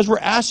because we're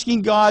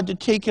asking God to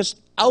take us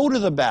out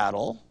of the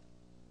battle,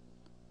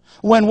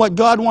 when what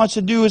God wants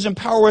to do is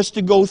empower us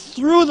to go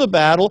through the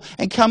battle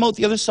and come out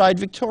the other side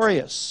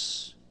victorious.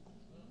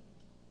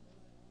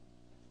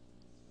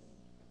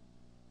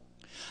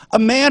 A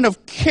man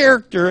of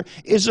character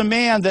is a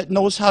man that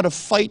knows how to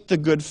fight the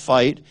good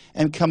fight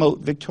and come out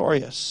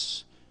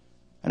victorious.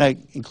 And I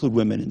include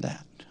women in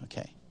that,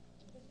 okay?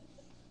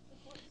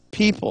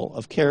 People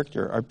of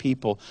character are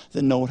people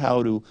that know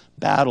how to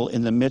battle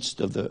in the midst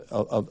of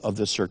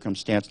the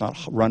circumstance, not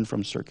run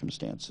from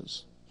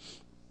circumstances.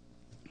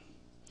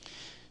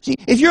 See,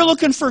 if you're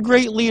looking for a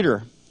great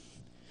leader,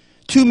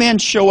 two men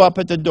show up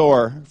at the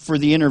door for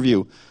the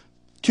interview.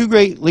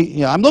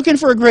 I'm looking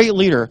for a great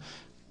leader.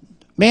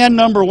 Man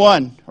number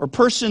one, or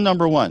person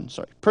number one,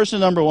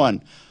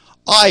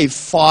 I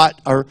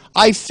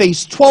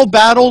faced 12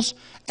 battles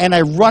and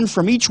I run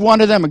from each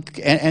one of them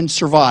and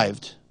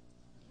survived.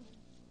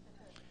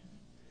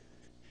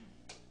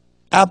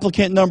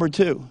 Applicant number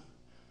two,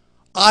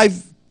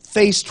 I've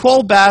faced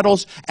 12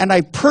 battles and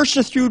I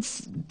persevered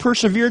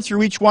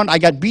through each one. I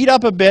got beat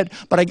up a bit,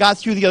 but I got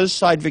through the other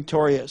side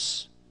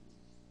victorious.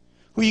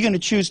 Who are you going to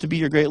choose to be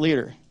your great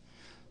leader?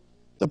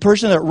 The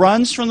person that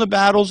runs from the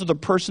battles or the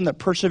person that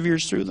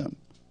perseveres through them?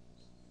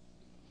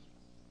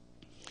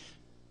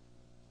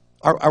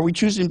 Are we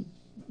choosing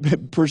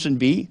person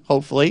B,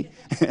 hopefully?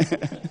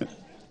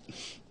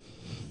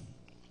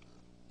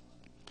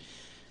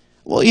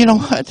 Well, you know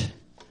what?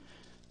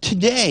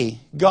 Today,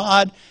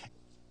 God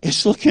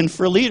is looking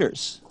for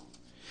leaders.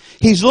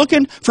 He's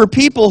looking for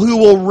people who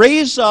will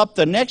raise up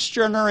the next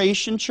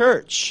generation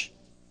church.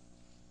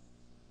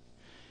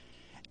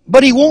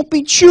 But He won't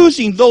be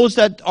choosing those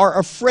that are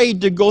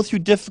afraid to go through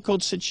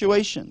difficult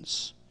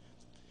situations.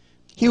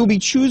 He will be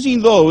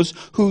choosing those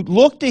who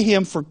look to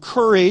Him for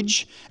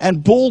courage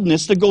and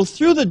boldness to go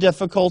through the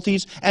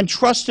difficulties and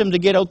trust Him to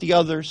get out the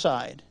other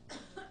side.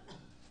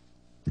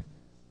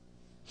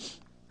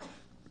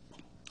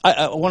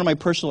 One of my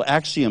personal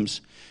axioms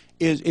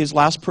is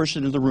last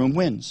person in the room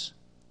wins.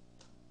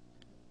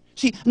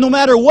 See, no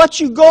matter what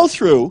you go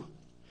through,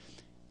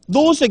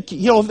 those that,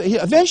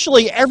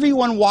 eventually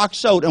everyone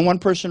walks out and one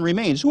person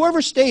remains.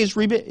 Whoever stays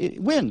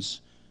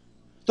wins.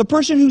 The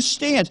person who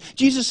stands.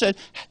 Jesus said,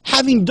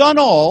 having done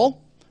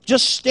all,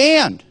 just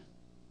stand.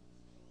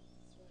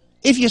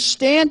 If you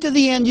stand to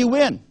the end, you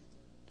win.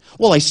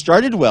 Well, I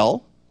started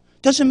well.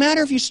 Doesn't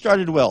matter if you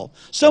started well.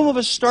 Some of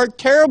us start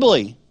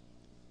terribly.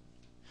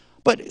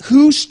 But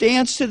who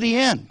stands to the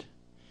end?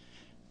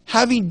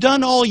 Having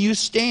done all, you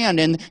stand.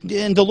 And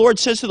the Lord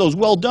says to those,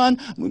 well done,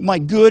 my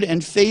good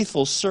and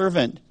faithful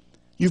servant.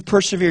 You've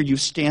persevered, you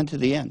stand to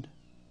the end.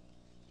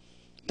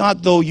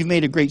 Not though you've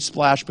made a great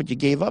splash, but you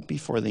gave up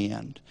before the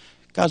end.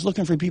 God's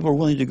looking for people who are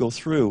willing to go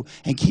through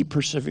and keep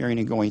persevering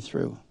and going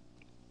through.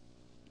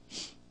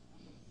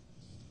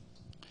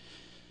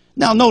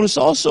 Now notice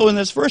also in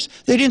this verse,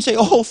 they didn't say,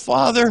 oh,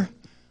 Father,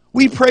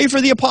 we pray for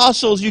the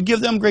apostles. You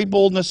give them great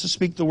boldness to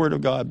speak the word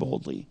of God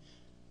boldly.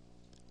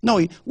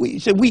 No, we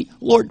said,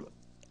 Lord,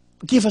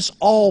 give us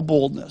all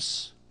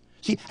boldness.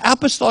 See,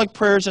 apostolic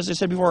prayers, as I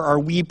said before, are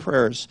we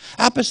prayers.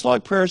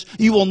 Apostolic prayers,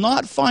 you will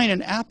not find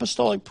an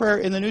apostolic prayer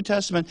in the New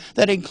Testament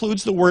that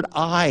includes the word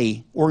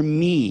I or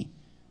me.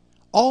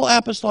 All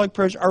apostolic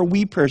prayers are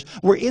we prayers.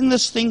 We're in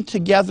this thing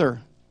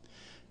together.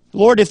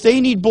 Lord, if they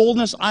need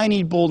boldness, I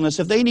need boldness.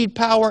 If they need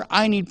power,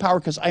 I need power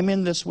because I'm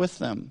in this with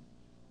them.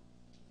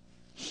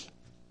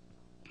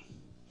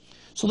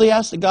 So they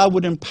asked that God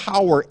would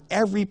empower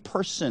every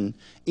person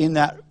in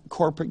that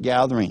corporate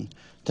gathering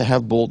to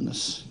have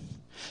boldness.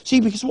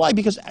 See, because why?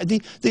 Because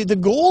the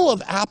goal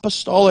of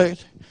apostolic,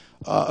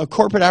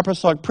 corporate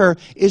apostolic prayer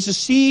is to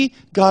see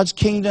God's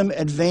kingdom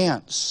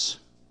advance.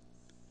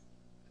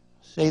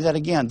 Say that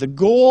again. The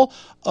goal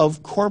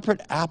of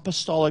corporate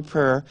apostolic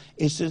prayer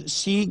is to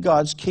see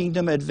God's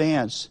kingdom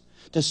advance.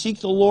 To seek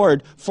the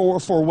Lord for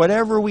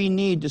whatever we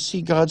need to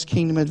see God's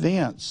kingdom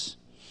advance.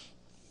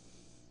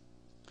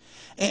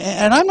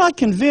 And I'm not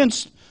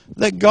convinced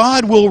that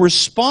God will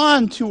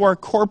respond to our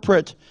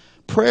corporate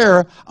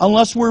prayer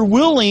unless we're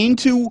willing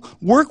to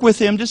work with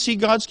Him to see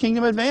God's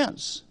kingdom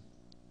advance.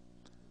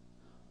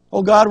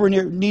 Oh God, we're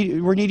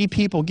needy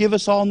people. Give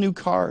us all new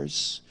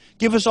cars.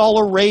 Give us all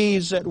a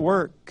raise at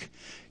work.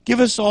 Give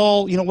us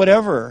all,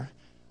 whatever.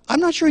 I'm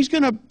not sure He's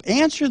going to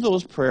answer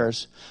those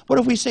prayers. What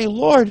if we say,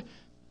 Lord,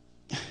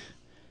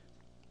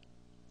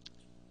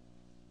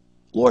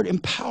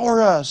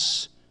 empower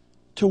us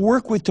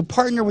to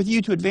partner with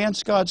You to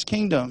advance God's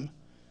kingdom?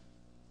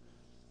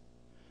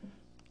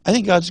 I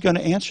think God's going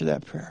to answer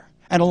that prayer.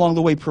 And along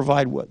the way,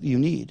 provide what you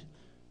need.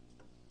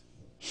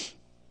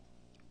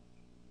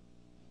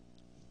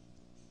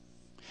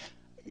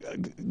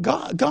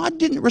 God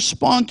didn't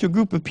respond to a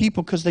group of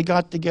people because they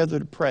got together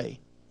to pray.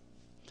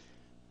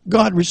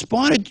 God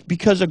responded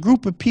because a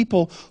group of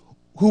people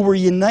who were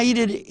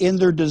united in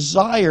their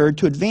desire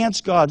to advance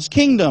God's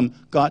kingdom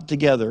got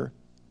together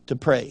to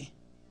pray.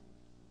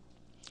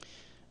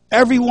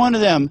 Every one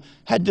of them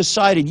had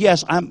decided,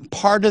 yes, I'm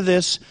part of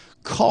this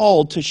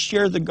call to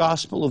share the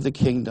gospel of the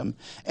kingdom.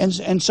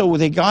 And so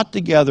they got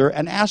together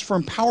and asked for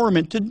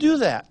empowerment to do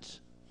that.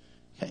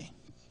 Okay.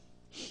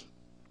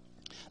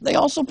 They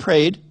also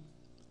prayed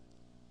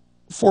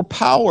for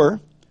power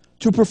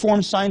to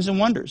perform signs and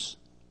wonders.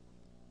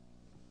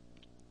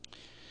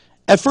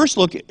 At first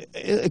look,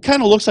 it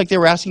kind of looks like they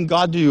were asking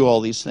God to do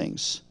all these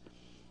things.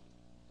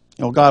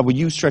 God, would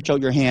You stretch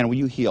out Your hand? Will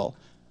You heal?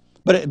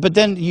 But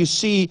then you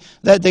see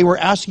that they were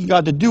asking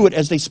God to do it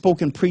as they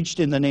spoke and preached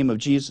in the name of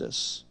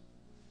Jesus.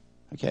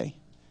 Okay?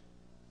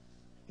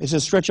 It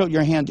says, stretch out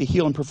Your hand to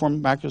heal and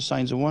perform miraculous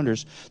signs and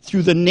wonders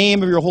through the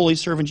name of Your holy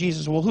servant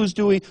Jesus. Well,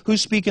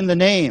 who's speaking the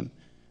name?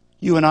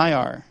 You and I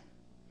are.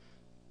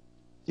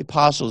 The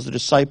apostles, the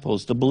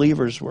disciples, the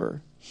believers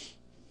were.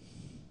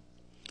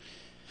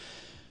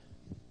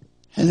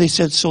 And they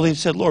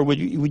said, Lord,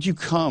 would you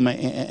come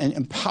and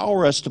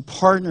empower us to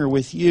partner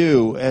with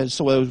You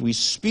so as we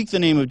speak the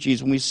name of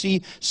Jesus, when we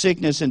see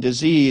sickness and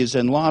disease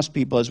and lost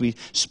people, as we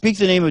speak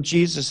the name of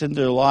Jesus into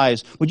their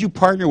lives, would You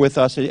partner with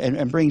us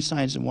and bring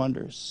signs and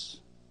wonders?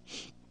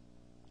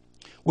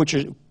 Which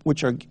are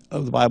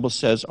the Bible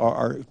says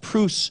are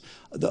proofs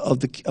of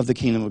the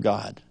kingdom of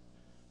God.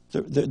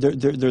 They're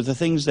the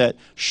things that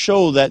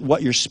show that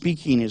what you're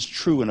speaking is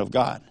true and of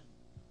God.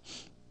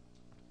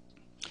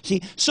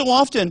 See, so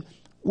often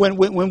when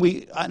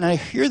we, and I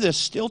hear this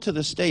still to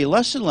this day,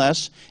 less and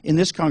less in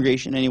this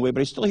congregation anyway,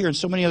 but I still hear in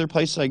so many other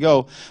places I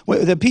go,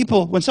 the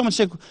people, when someone's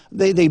sick,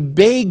 they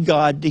beg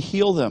God to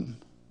heal them.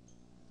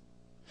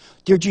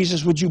 Dear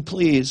Jesus, would you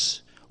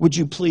please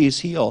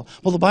heal?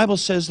 Well, the Bible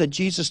says that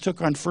Jesus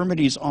took our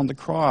infirmities on the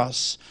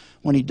cross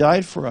when He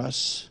died for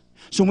us.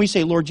 So when we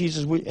say, Lord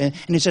Jesus, and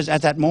it says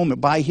at that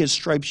moment, by His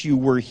stripes you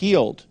were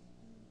healed.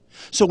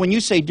 So when you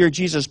say, dear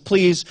Jesus,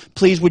 please,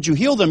 would you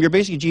heal them? You're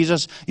basically,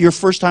 Jesus, your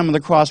first time on the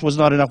cross was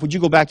not enough. Would you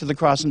go back to the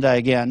cross and die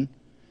again?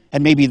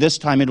 And maybe this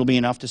time it'll be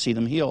enough to see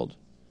them healed.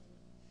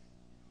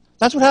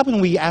 That's what happened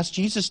when we asked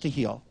Jesus to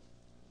heal.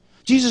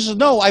 Jesus says,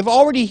 no, I've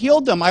already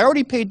healed them. I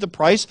already paid the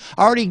price.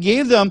 I already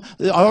gave them,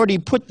 I already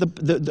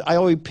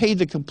paid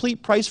the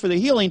complete price for the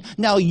healing.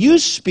 Now you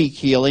speak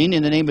healing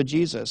in the name of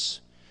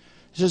Jesus.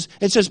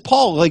 It says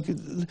Paul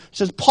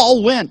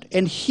went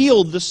and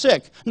healed the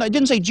sick. Now, it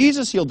didn't say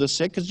Jesus healed the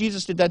sick, because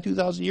Jesus did that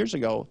 2,000 years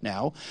ago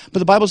now. But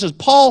the Bible says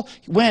Paul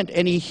went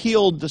and he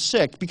healed the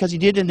sick because he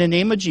did it in the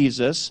name of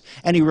Jesus,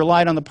 and he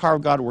relied on the power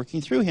of God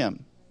working through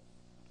him.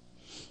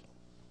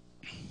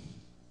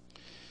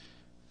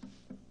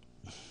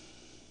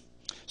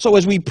 So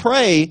as we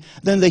pray,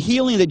 then the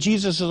healing that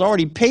Jesus has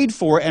already paid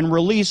for and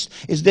released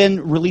is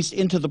then released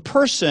into the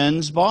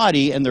person's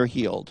body, and they're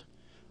healed.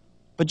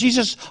 But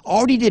Jesus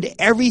already did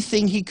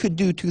everything he could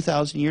do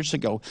 2,000 years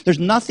ago. There's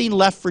nothing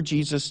left for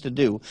Jesus to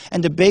do.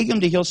 And to beg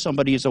him to heal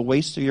somebody is a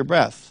waste of your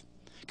breath,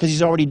 because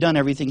he's already done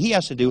everything he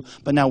has to do.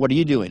 But now what are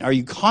you doing? Are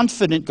you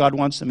confident God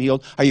wants them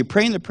healed? Are you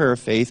praying the prayer of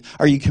faith?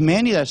 Are you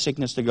commanding that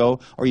sickness to go?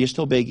 Or are you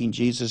still begging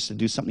Jesus to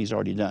do something he's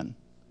already done?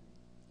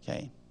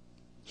 Okay.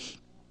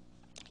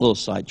 A little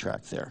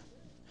sidetrack there.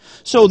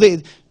 So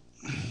they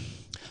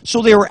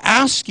were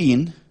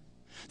asking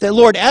that,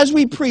 Lord, as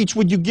we preach,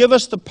 would you give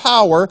us the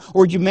power,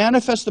 or would you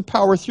manifest the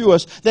power through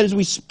us, that as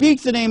we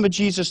speak the name of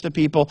Jesus to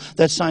people,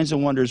 that signs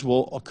and wonders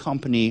will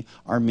accompany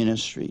our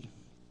ministry.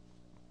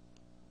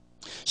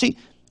 See,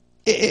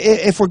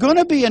 if we're going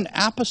to be an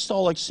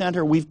apostolic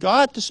center, we've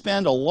got to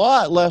spend a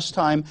lot less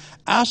time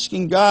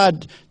asking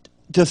God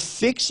to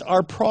fix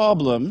our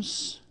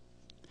problems,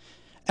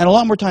 and a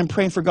lot more time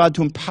praying for God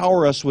to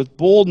empower us with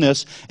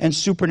boldness and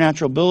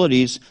supernatural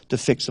abilities to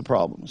fix the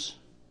problems.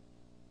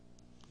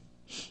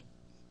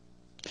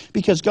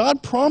 Because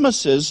God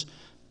promises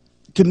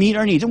to meet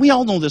our needs. And we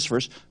all know this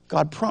verse.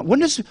 When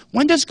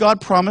does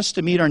God promise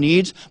to meet our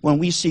needs? When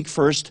we seek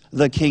first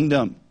the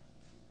kingdom.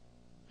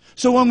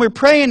 So when we're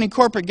praying in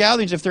corporate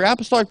gatherings, if they're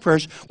apostolic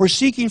prayers, we're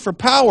seeking for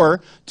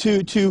power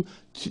to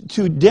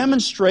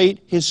demonstrate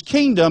his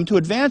kingdom, to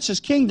advance his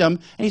kingdom.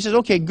 And he says,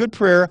 okay, good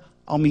prayer,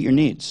 I'll meet your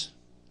needs.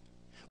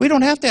 We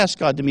don't have to ask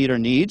God to meet our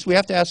needs. We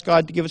have to ask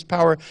God to give us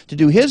power to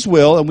do his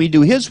will, and we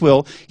do his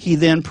will. He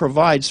then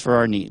provides for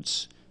our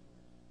needs.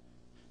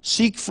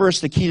 Seek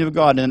first the kingdom of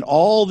God, and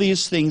all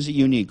these things that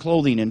you need,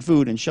 clothing and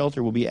food and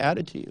shelter, will be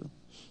added to you.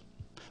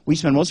 We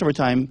spend most of our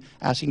time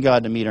asking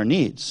God to meet our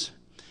needs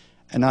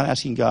and not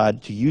asking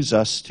God to use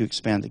us to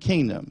expand the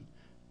kingdom.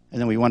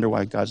 And then we wonder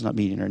why God's not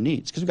meeting our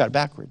needs, because we've got it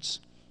backwards,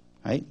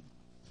 right?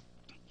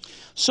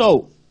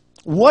 So,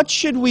 what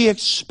should we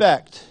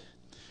expect?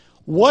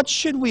 What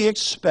should we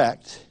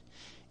expect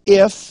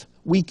if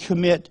we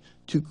commit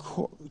to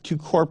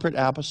corporate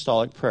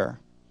apostolic prayer?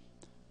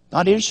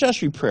 Not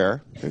intercessory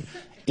prayer.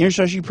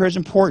 Intercessory prayer is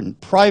important.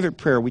 Private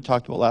prayer, we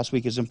talked about last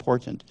week, is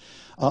important.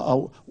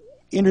 Harp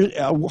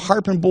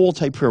and bowl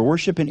type prayer,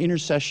 worship and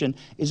intercession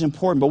is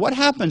important. But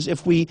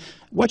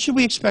what should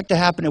we expect to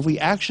happen if we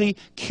actually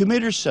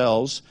commit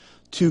ourselves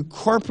to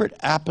corporate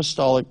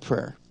apostolic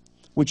prayer?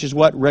 Which is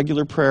what?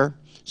 Regular prayer,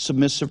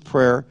 submissive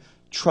prayer,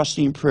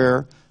 trusting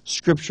prayer,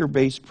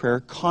 scripture-based prayer,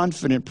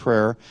 confident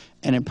prayer,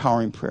 and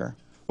empowering prayer.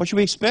 What should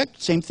we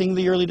expect? Same thing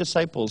the early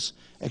disciples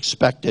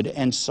expected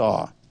and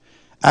saw.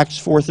 Acts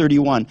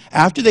 4:31.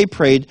 After they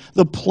prayed,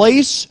 the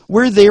place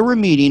where they were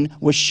meeting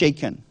was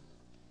shaken.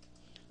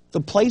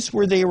 The place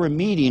where they were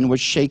meeting was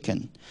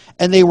shaken.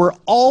 And they were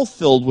all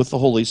filled with the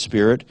Holy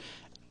Spirit,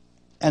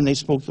 and they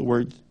spoke the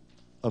word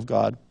of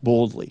God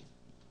boldly.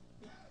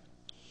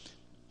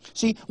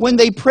 See, when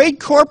they prayed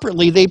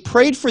corporately, they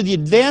prayed for the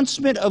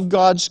advancement of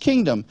God's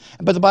kingdom.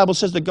 But the Bible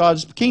says that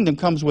God's kingdom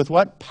comes with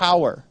what?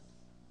 Power.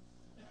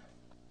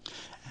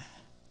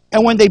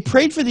 And when they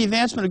prayed for the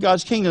advancement of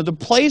God's kingdom, the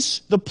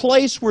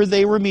place where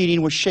they were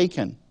meeting was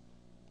shaken.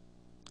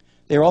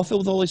 They were all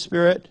filled with the Holy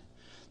Spirit.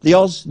 They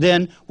all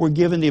then were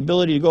given the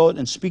ability to go out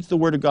and speak the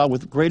word of God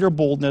with greater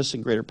boldness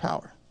and greater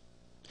power.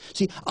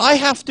 See, I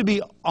have to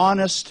be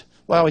honest.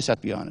 Well, I always have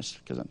to be honest,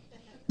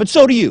 but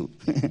so do you.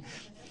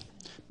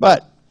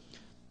 But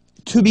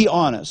to be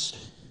honest,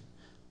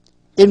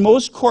 in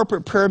most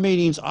corporate prayer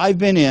meetings I've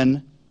been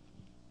in,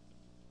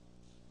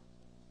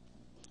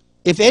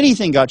 if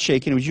anything got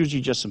shaken, it was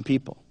usually just some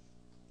people.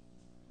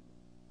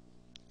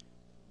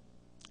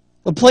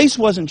 The place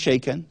wasn't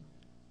shaken.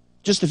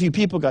 Just a few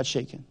people got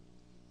shaken.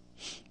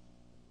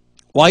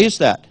 Why is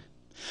that?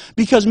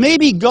 Because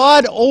maybe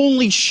God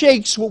only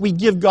shakes what we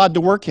give God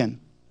to work in.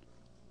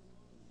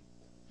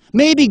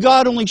 Maybe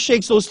God only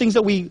shakes those things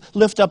that we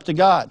lift up to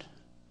God.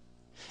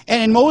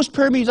 And in most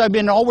prayer meetings I've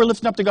been in, all we're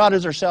lifting up to God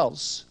is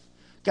ourselves.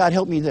 God,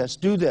 help me this,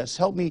 do this,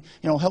 help me,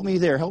 help me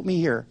there, help me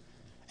here.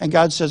 And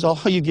God says, all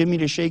you give me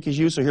to shake is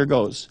you, so here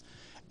goes.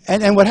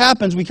 And what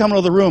happens, we come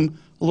into the room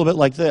a little bit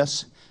like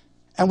this,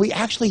 and we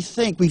actually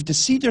think, we've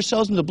deceived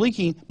ourselves into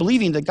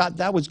believing that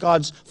that was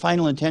God's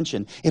final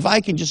intention. If I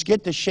can just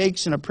get the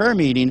shakes in a prayer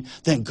meeting,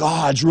 then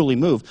God's really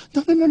moved.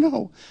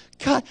 No.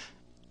 God,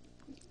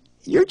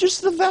 you're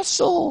just the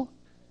vessel.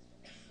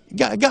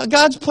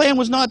 God's plan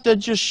was not to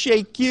just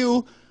shake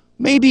you.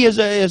 Maybe as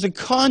a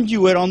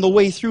conduit on the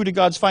way through to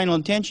God's final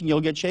intention,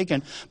 you'll get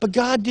shaken. But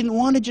God didn't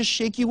want to just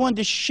shake you. He wanted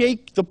to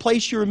shake the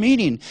place you were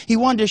meeting. He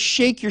wanted to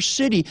shake your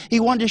city.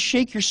 He wanted to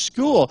shake your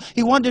school.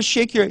 He wanted to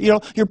shake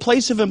your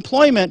place of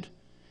employment.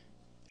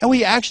 And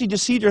we actually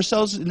deceived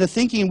ourselves into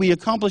thinking we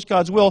accomplished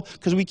God's will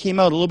because we came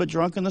out a little bit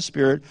drunk in the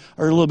Spirit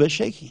or a little bit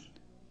shaking.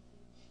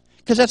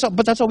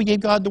 But that's all we gave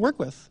God to work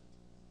with.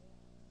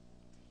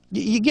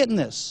 You getting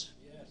this?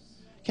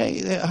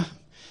 Okay.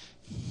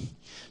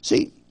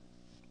 See,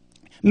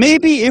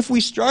 maybe if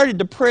we started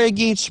to pray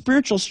against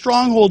spiritual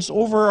strongholds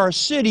over our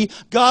city,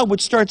 God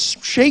would start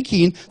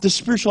shaking the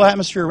spiritual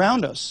atmosphere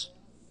around us.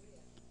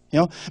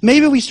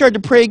 Maybe we start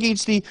to pray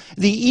against the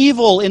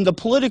evil in the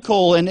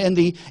political and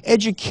the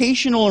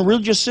educational and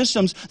religious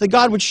systems, that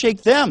God would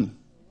shake them.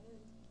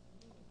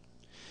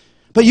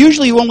 But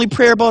usually we only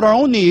pray about our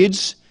own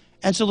needs,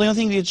 and so the only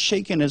thing that gets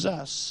shaken is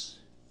us.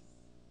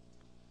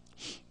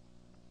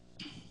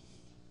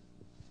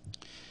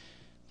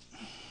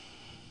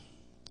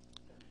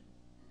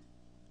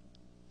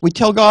 We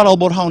tell God all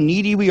about how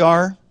needy we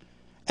are,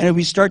 and if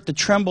we start to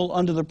tremble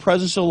under the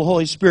presence of the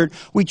Holy Spirit,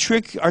 we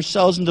trick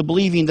ourselves into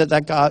believing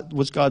that God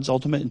was God's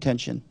ultimate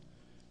intention,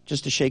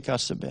 just to shake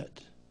us a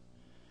bit.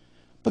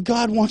 But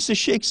God wants to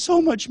shake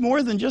so much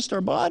more than just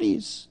our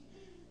bodies.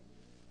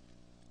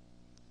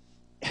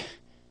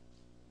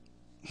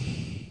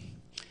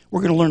 We're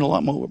going to learn a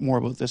lot more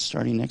about this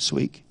starting next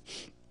week.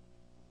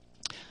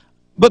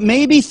 But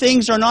maybe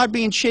things are not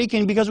being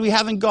shaken because we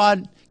haven't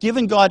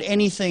given God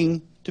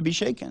anything to be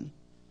shaken.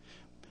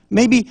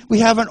 Maybe we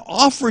haven't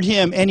offered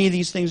Him any of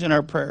these things in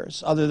our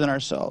prayers other than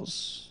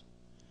ourselves.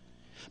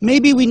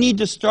 Maybe we need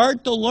to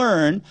start to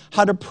learn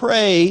how to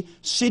pray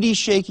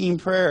city-shaking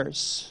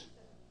prayers.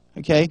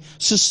 Okay?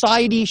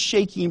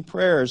 Society-shaking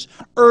prayers.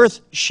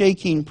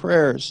 Earth-shaking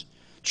prayers.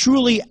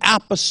 Truly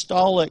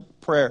apostolic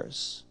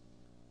prayers.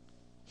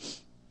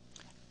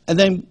 And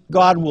then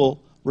God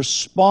will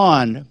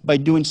respond by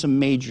doing some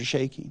major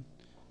shaking.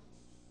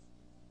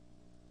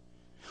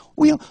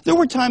 There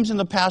were times in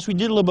the past we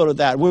did a little bit of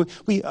that.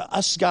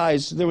 Us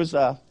guys, there was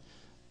a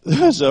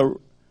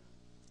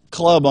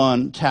club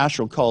on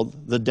Tash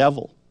called The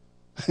Devil.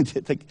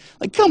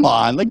 like, come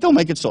on, don't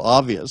make it so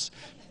obvious.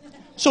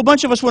 So a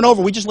bunch of us went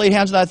over. We just laid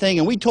hands on that thing,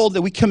 and we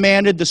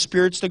commanded the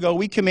spirits to go.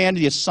 We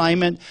commanded the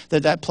assignment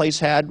that place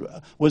had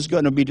was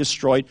going to be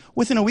destroyed.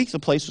 Within a week, the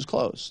place was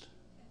closed.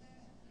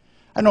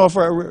 I don't know if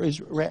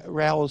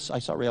Raoul's, I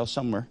saw Raoul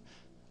somewhere.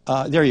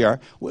 There you are.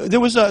 There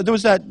was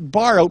that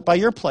bar out by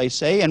your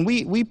place, and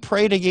we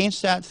prayed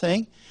against that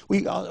thing.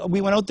 We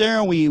went out there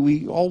and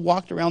we all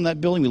walked around that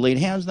building. We laid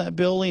hands on that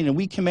building, and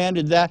we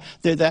commanded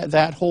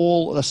that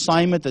whole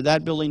assignment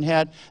that building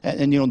had.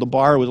 And the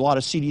bar with a lot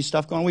of seedy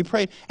stuff going on. We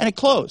prayed, and it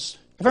closed.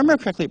 If I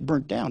remember correctly, it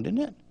burnt down,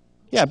 didn't it?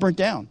 Yeah, it burnt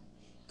down.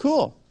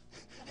 Cool.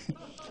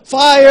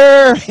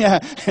 Fire! Yeah.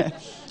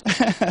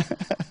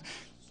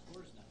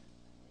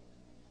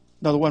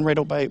 No, the one right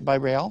out by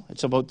Real.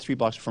 It's about 3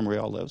 blocks from where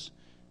Real lives.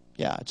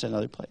 Yeah, it's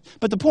another place.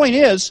 But the point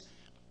is,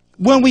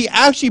 when we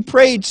actually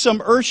prayed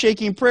some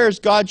earth-shaking prayers,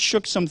 God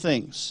shook some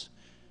things.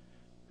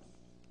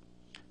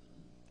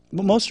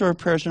 But most of our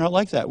prayers are not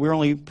like that. We're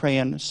only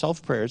praying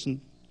self-prayers,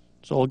 and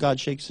so all God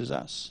shakes is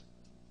us.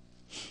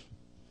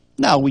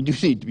 Now, we do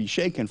need to be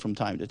shaken from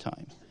time to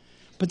time.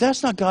 But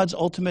that's not God's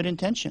ultimate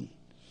intention.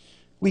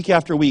 Week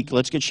after week,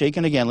 let's get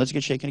shaken again, let's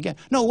get shaken again.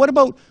 No, what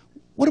about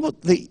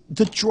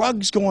the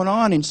drugs going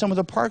on in some of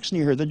the parks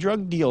near here? The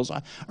drug deals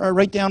are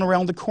right down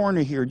around the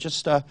corner here,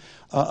 just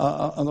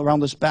around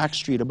this back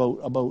street, about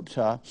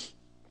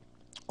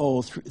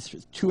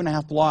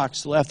 2.5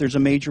 blocks left. There's a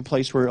major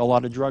place where a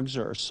lot of drugs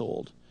are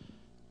sold.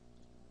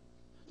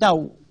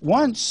 Now,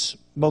 once,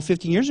 about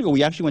 15 years ago,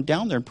 we actually went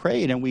down there and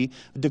prayed, and we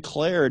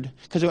declared,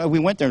 because we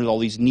went there with all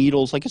these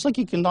needles, it's like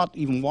you cannot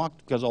even walk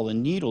because all the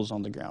needles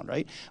on the ground,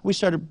 right? We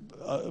started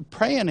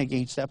praying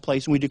against that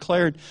place, and we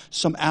declared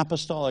some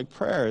apostolic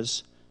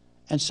prayers,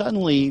 and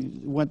suddenly,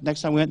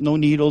 next time we went, no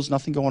needles,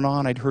 nothing going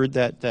on. I'd heard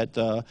that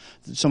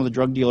some of the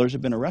drug dealers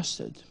have been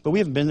arrested, but we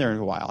haven't been there in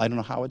a while. I don't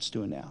know how it's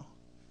doing now.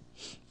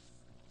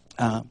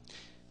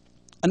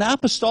 An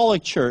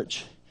apostolic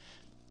church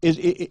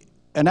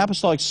an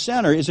apostolic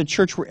center is a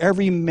church where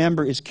every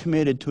member is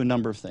committed to a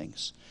number of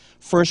things.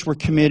 First, we're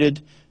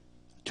committed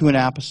to an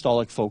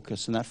apostolic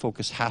focus, and that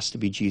focus has to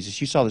be Jesus.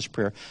 You saw this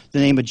prayer. The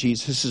name of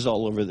Jesus is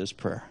all over this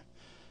prayer.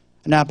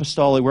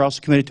 We're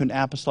also committed to an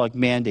apostolic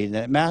mandate,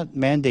 and that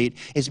mandate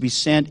is to be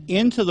sent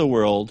into the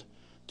world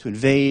to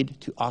invade,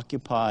 to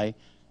occupy,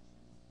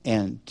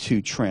 and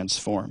to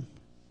transform.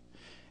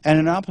 And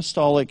an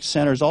apostolic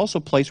center is also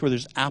a place where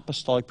there's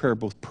apostolic prayer,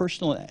 both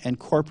personal and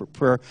corporate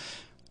prayer.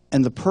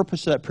 And the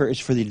purpose of that prayer is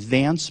for the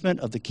advancement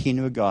of the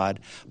kingdom of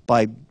God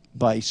by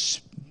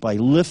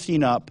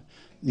lifting up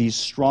these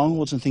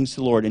strongholds and things to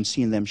the Lord and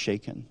seeing them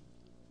shaken.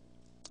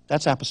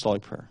 That's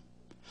apostolic prayer.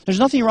 There's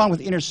nothing wrong with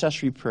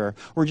intercessory prayer.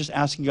 We're just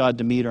asking God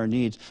to meet our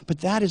needs. But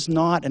that is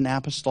not an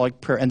apostolic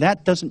prayer. And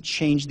that doesn't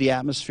change the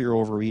atmosphere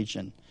over a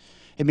region.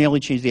 It may only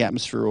change the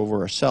atmosphere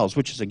over ourselves,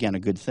 which is, again, a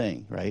good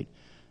thing, right?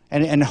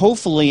 And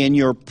hopefully in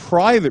your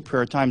private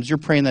prayer times, you're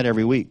praying that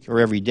every week or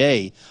every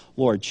day.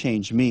 Lord,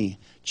 change me.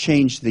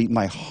 Change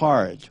my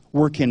heart.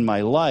 Work in my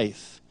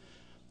life.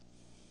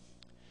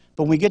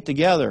 But when we get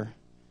together,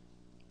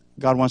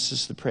 God wants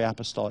us to pray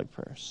apostolic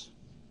prayers.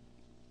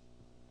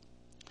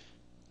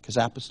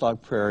 Because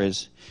apostolic prayer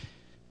it's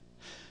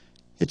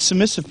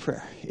submissive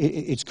prayer.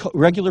 It's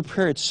regular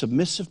prayer. It's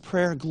submissive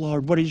prayer.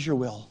 Lord, what is your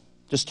will?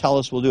 Just tell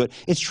us, we'll do it.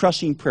 It's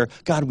trusting prayer.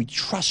 God, we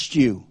trust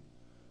you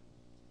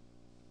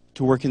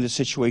to work in the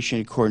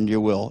situation according to your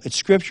will. It's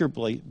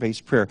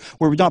scripture-based prayer,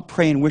 where we're not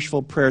praying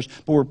wishful prayers,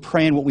 but we're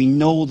praying what we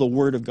know the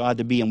Word of God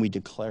to be, and we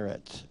declare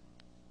it.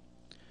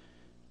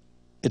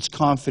 It's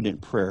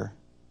confident prayer,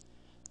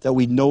 that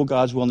we know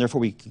God's will, and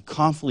therefore we can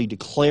confidently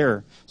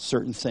declare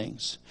certain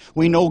things.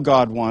 We know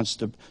God wants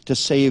to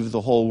save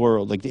the whole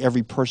world, like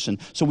every person,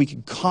 so we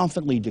can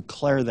confidently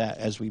declare that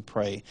as we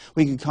pray.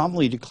 We can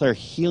confidently declare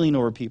healing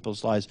over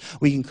people's lives.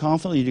 We can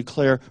confidently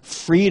declare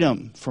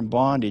freedom from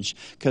bondage,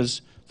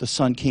 because the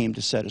Son came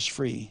to set us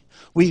free.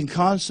 We can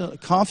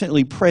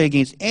confidently pray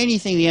against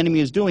anything the enemy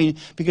is doing,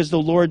 because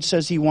the Lord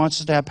says He wants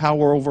us to have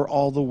power over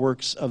all the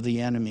works of the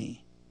enemy.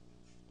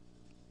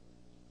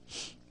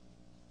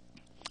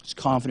 It's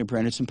confident prayer,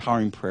 and it's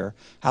empowering prayer.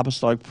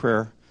 Apostolic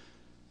prayer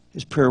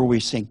is prayer where we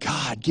say,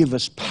 God, give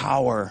us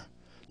power.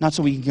 Not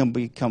so we can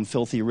become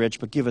filthy rich,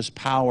 but give us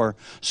power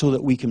so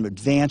that we can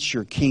advance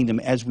your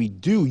kingdom. As we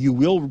do, you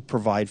will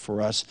provide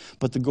for us.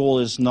 But the goal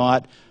is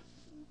not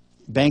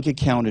bank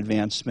account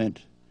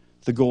advancement.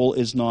 The goal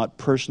is not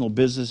personal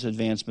business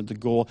advancement. The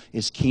goal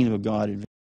is kingdom of God advancement.